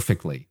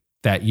perfectly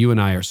that you and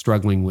I are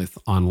struggling with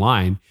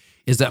online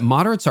is that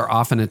moderates are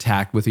often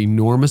attacked with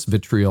enormous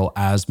vitriol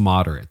as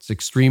moderates.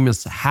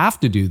 Extremists have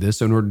to do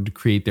this in order to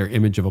create their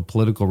image of a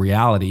political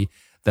reality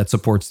that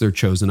supports their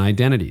chosen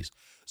identities.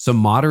 So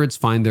moderates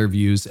find their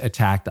views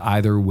attacked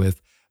either with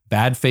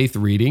bad faith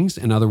readings.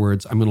 In other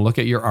words, I'm going to look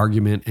at your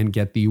argument and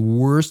get the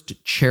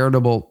worst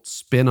charitable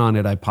spin on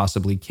it I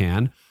possibly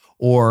can,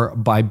 or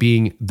by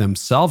being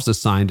themselves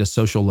assigned a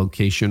social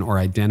location or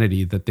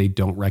identity that they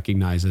don't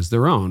recognize as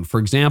their own. For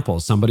example,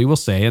 somebody will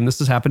say, and this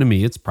has happened to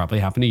me, it's probably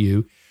happened to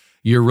you,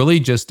 you're really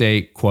just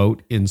a,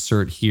 quote,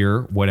 insert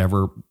here,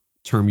 whatever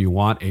term you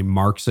want, a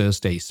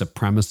Marxist, a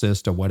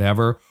supremacist, or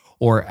whatever,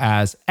 or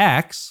as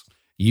X,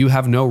 you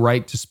have no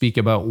right to speak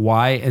about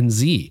Y and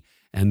Z.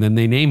 And then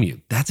they name you.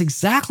 That's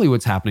exactly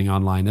what's happening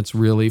online. It's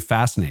really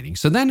fascinating.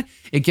 So then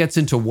it gets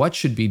into what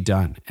should be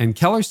done. And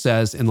Keller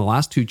says in the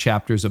last 2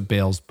 chapters of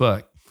Bale's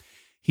book,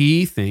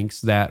 he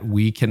thinks that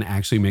we can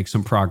actually make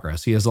some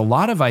progress. He has a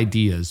lot of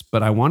ideas,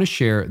 but I want to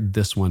share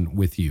this one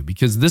with you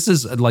because this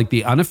is like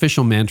the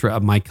unofficial mantra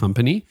of my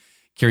company,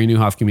 Carey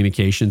Nieuwhof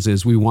Communications,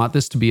 is we want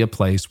this to be a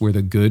place where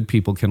the good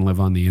people can live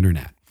on the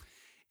internet.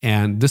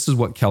 And this is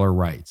what Keller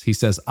writes. He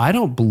says, I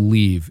don't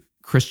believe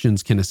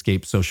Christians can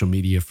escape social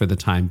media for the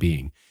time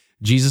being.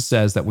 Jesus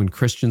says that when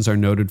Christians are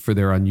noted for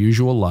their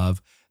unusual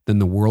love, then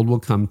the world will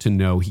come to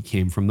know he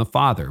came from the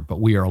Father.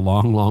 But we are a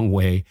long, long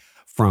way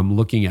from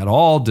looking at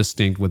all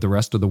distinct with the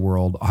rest of the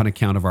world on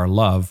account of our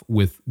love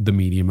with the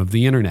medium of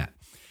the internet.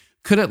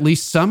 Could at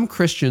least some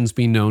Christians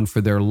be known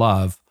for their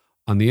love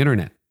on the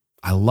internet?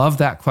 I love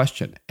that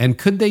question. And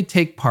could they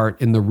take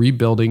part in the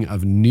rebuilding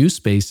of new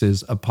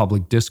spaces of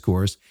public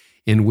discourse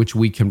in which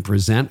we can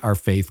present our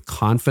faith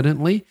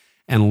confidently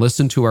and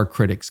listen to our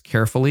critics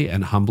carefully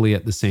and humbly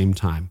at the same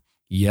time?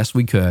 Yes,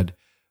 we could,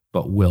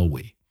 but will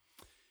we?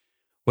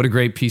 What a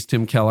great piece,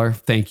 Tim Keller.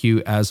 Thank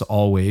you as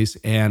always.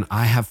 And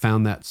I have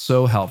found that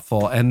so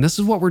helpful. And this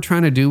is what we're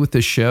trying to do with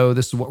this show.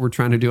 This is what we're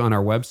trying to do on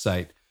our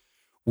website.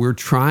 We're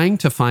trying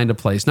to find a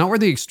place, not where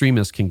the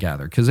extremists can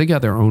gather, because they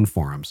got their own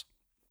forums,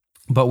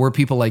 but where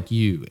people like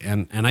you,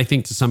 and I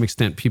think to some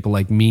extent people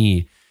like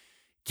me,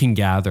 can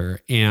gather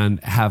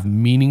and have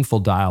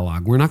meaningful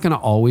dialogue. We're not going to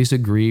always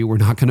agree. We're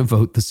not going to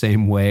vote the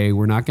same way.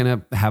 We're not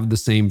going to have the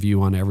same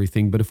view on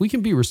everything. But if we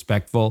can be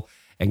respectful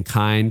and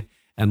kind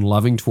and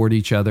loving toward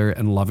each other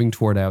and loving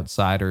toward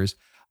outsiders,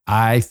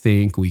 I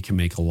think we can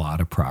make a lot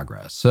of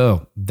progress.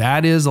 So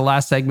that is the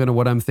last segment of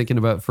what I'm thinking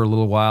about for a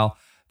little while.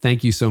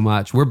 Thank you so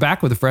much. We're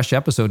back with a fresh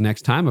episode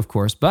next time, of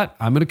course, but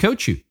I'm going to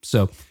coach you.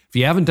 So if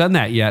you haven't done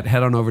that yet,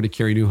 head on over to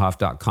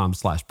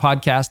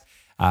careynieuwhof.com/podcast.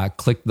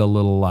 Click the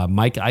little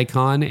mic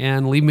icon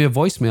and leave me a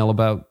voicemail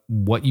about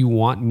what you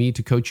want me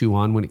to coach you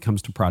on when it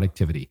comes to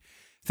productivity.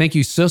 Thank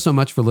you so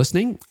much for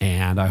listening,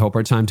 and I hope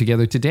our time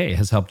together today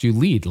has helped you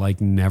lead like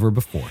never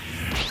before.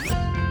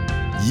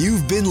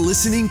 You've been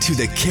listening to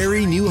the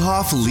Carey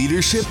Nieuwhof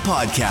Leadership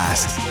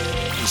Podcast.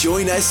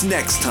 Join us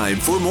next time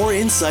for more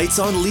insights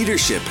on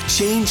leadership,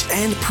 change,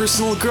 and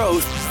personal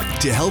growth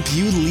to help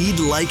you lead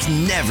like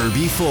never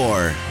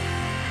before.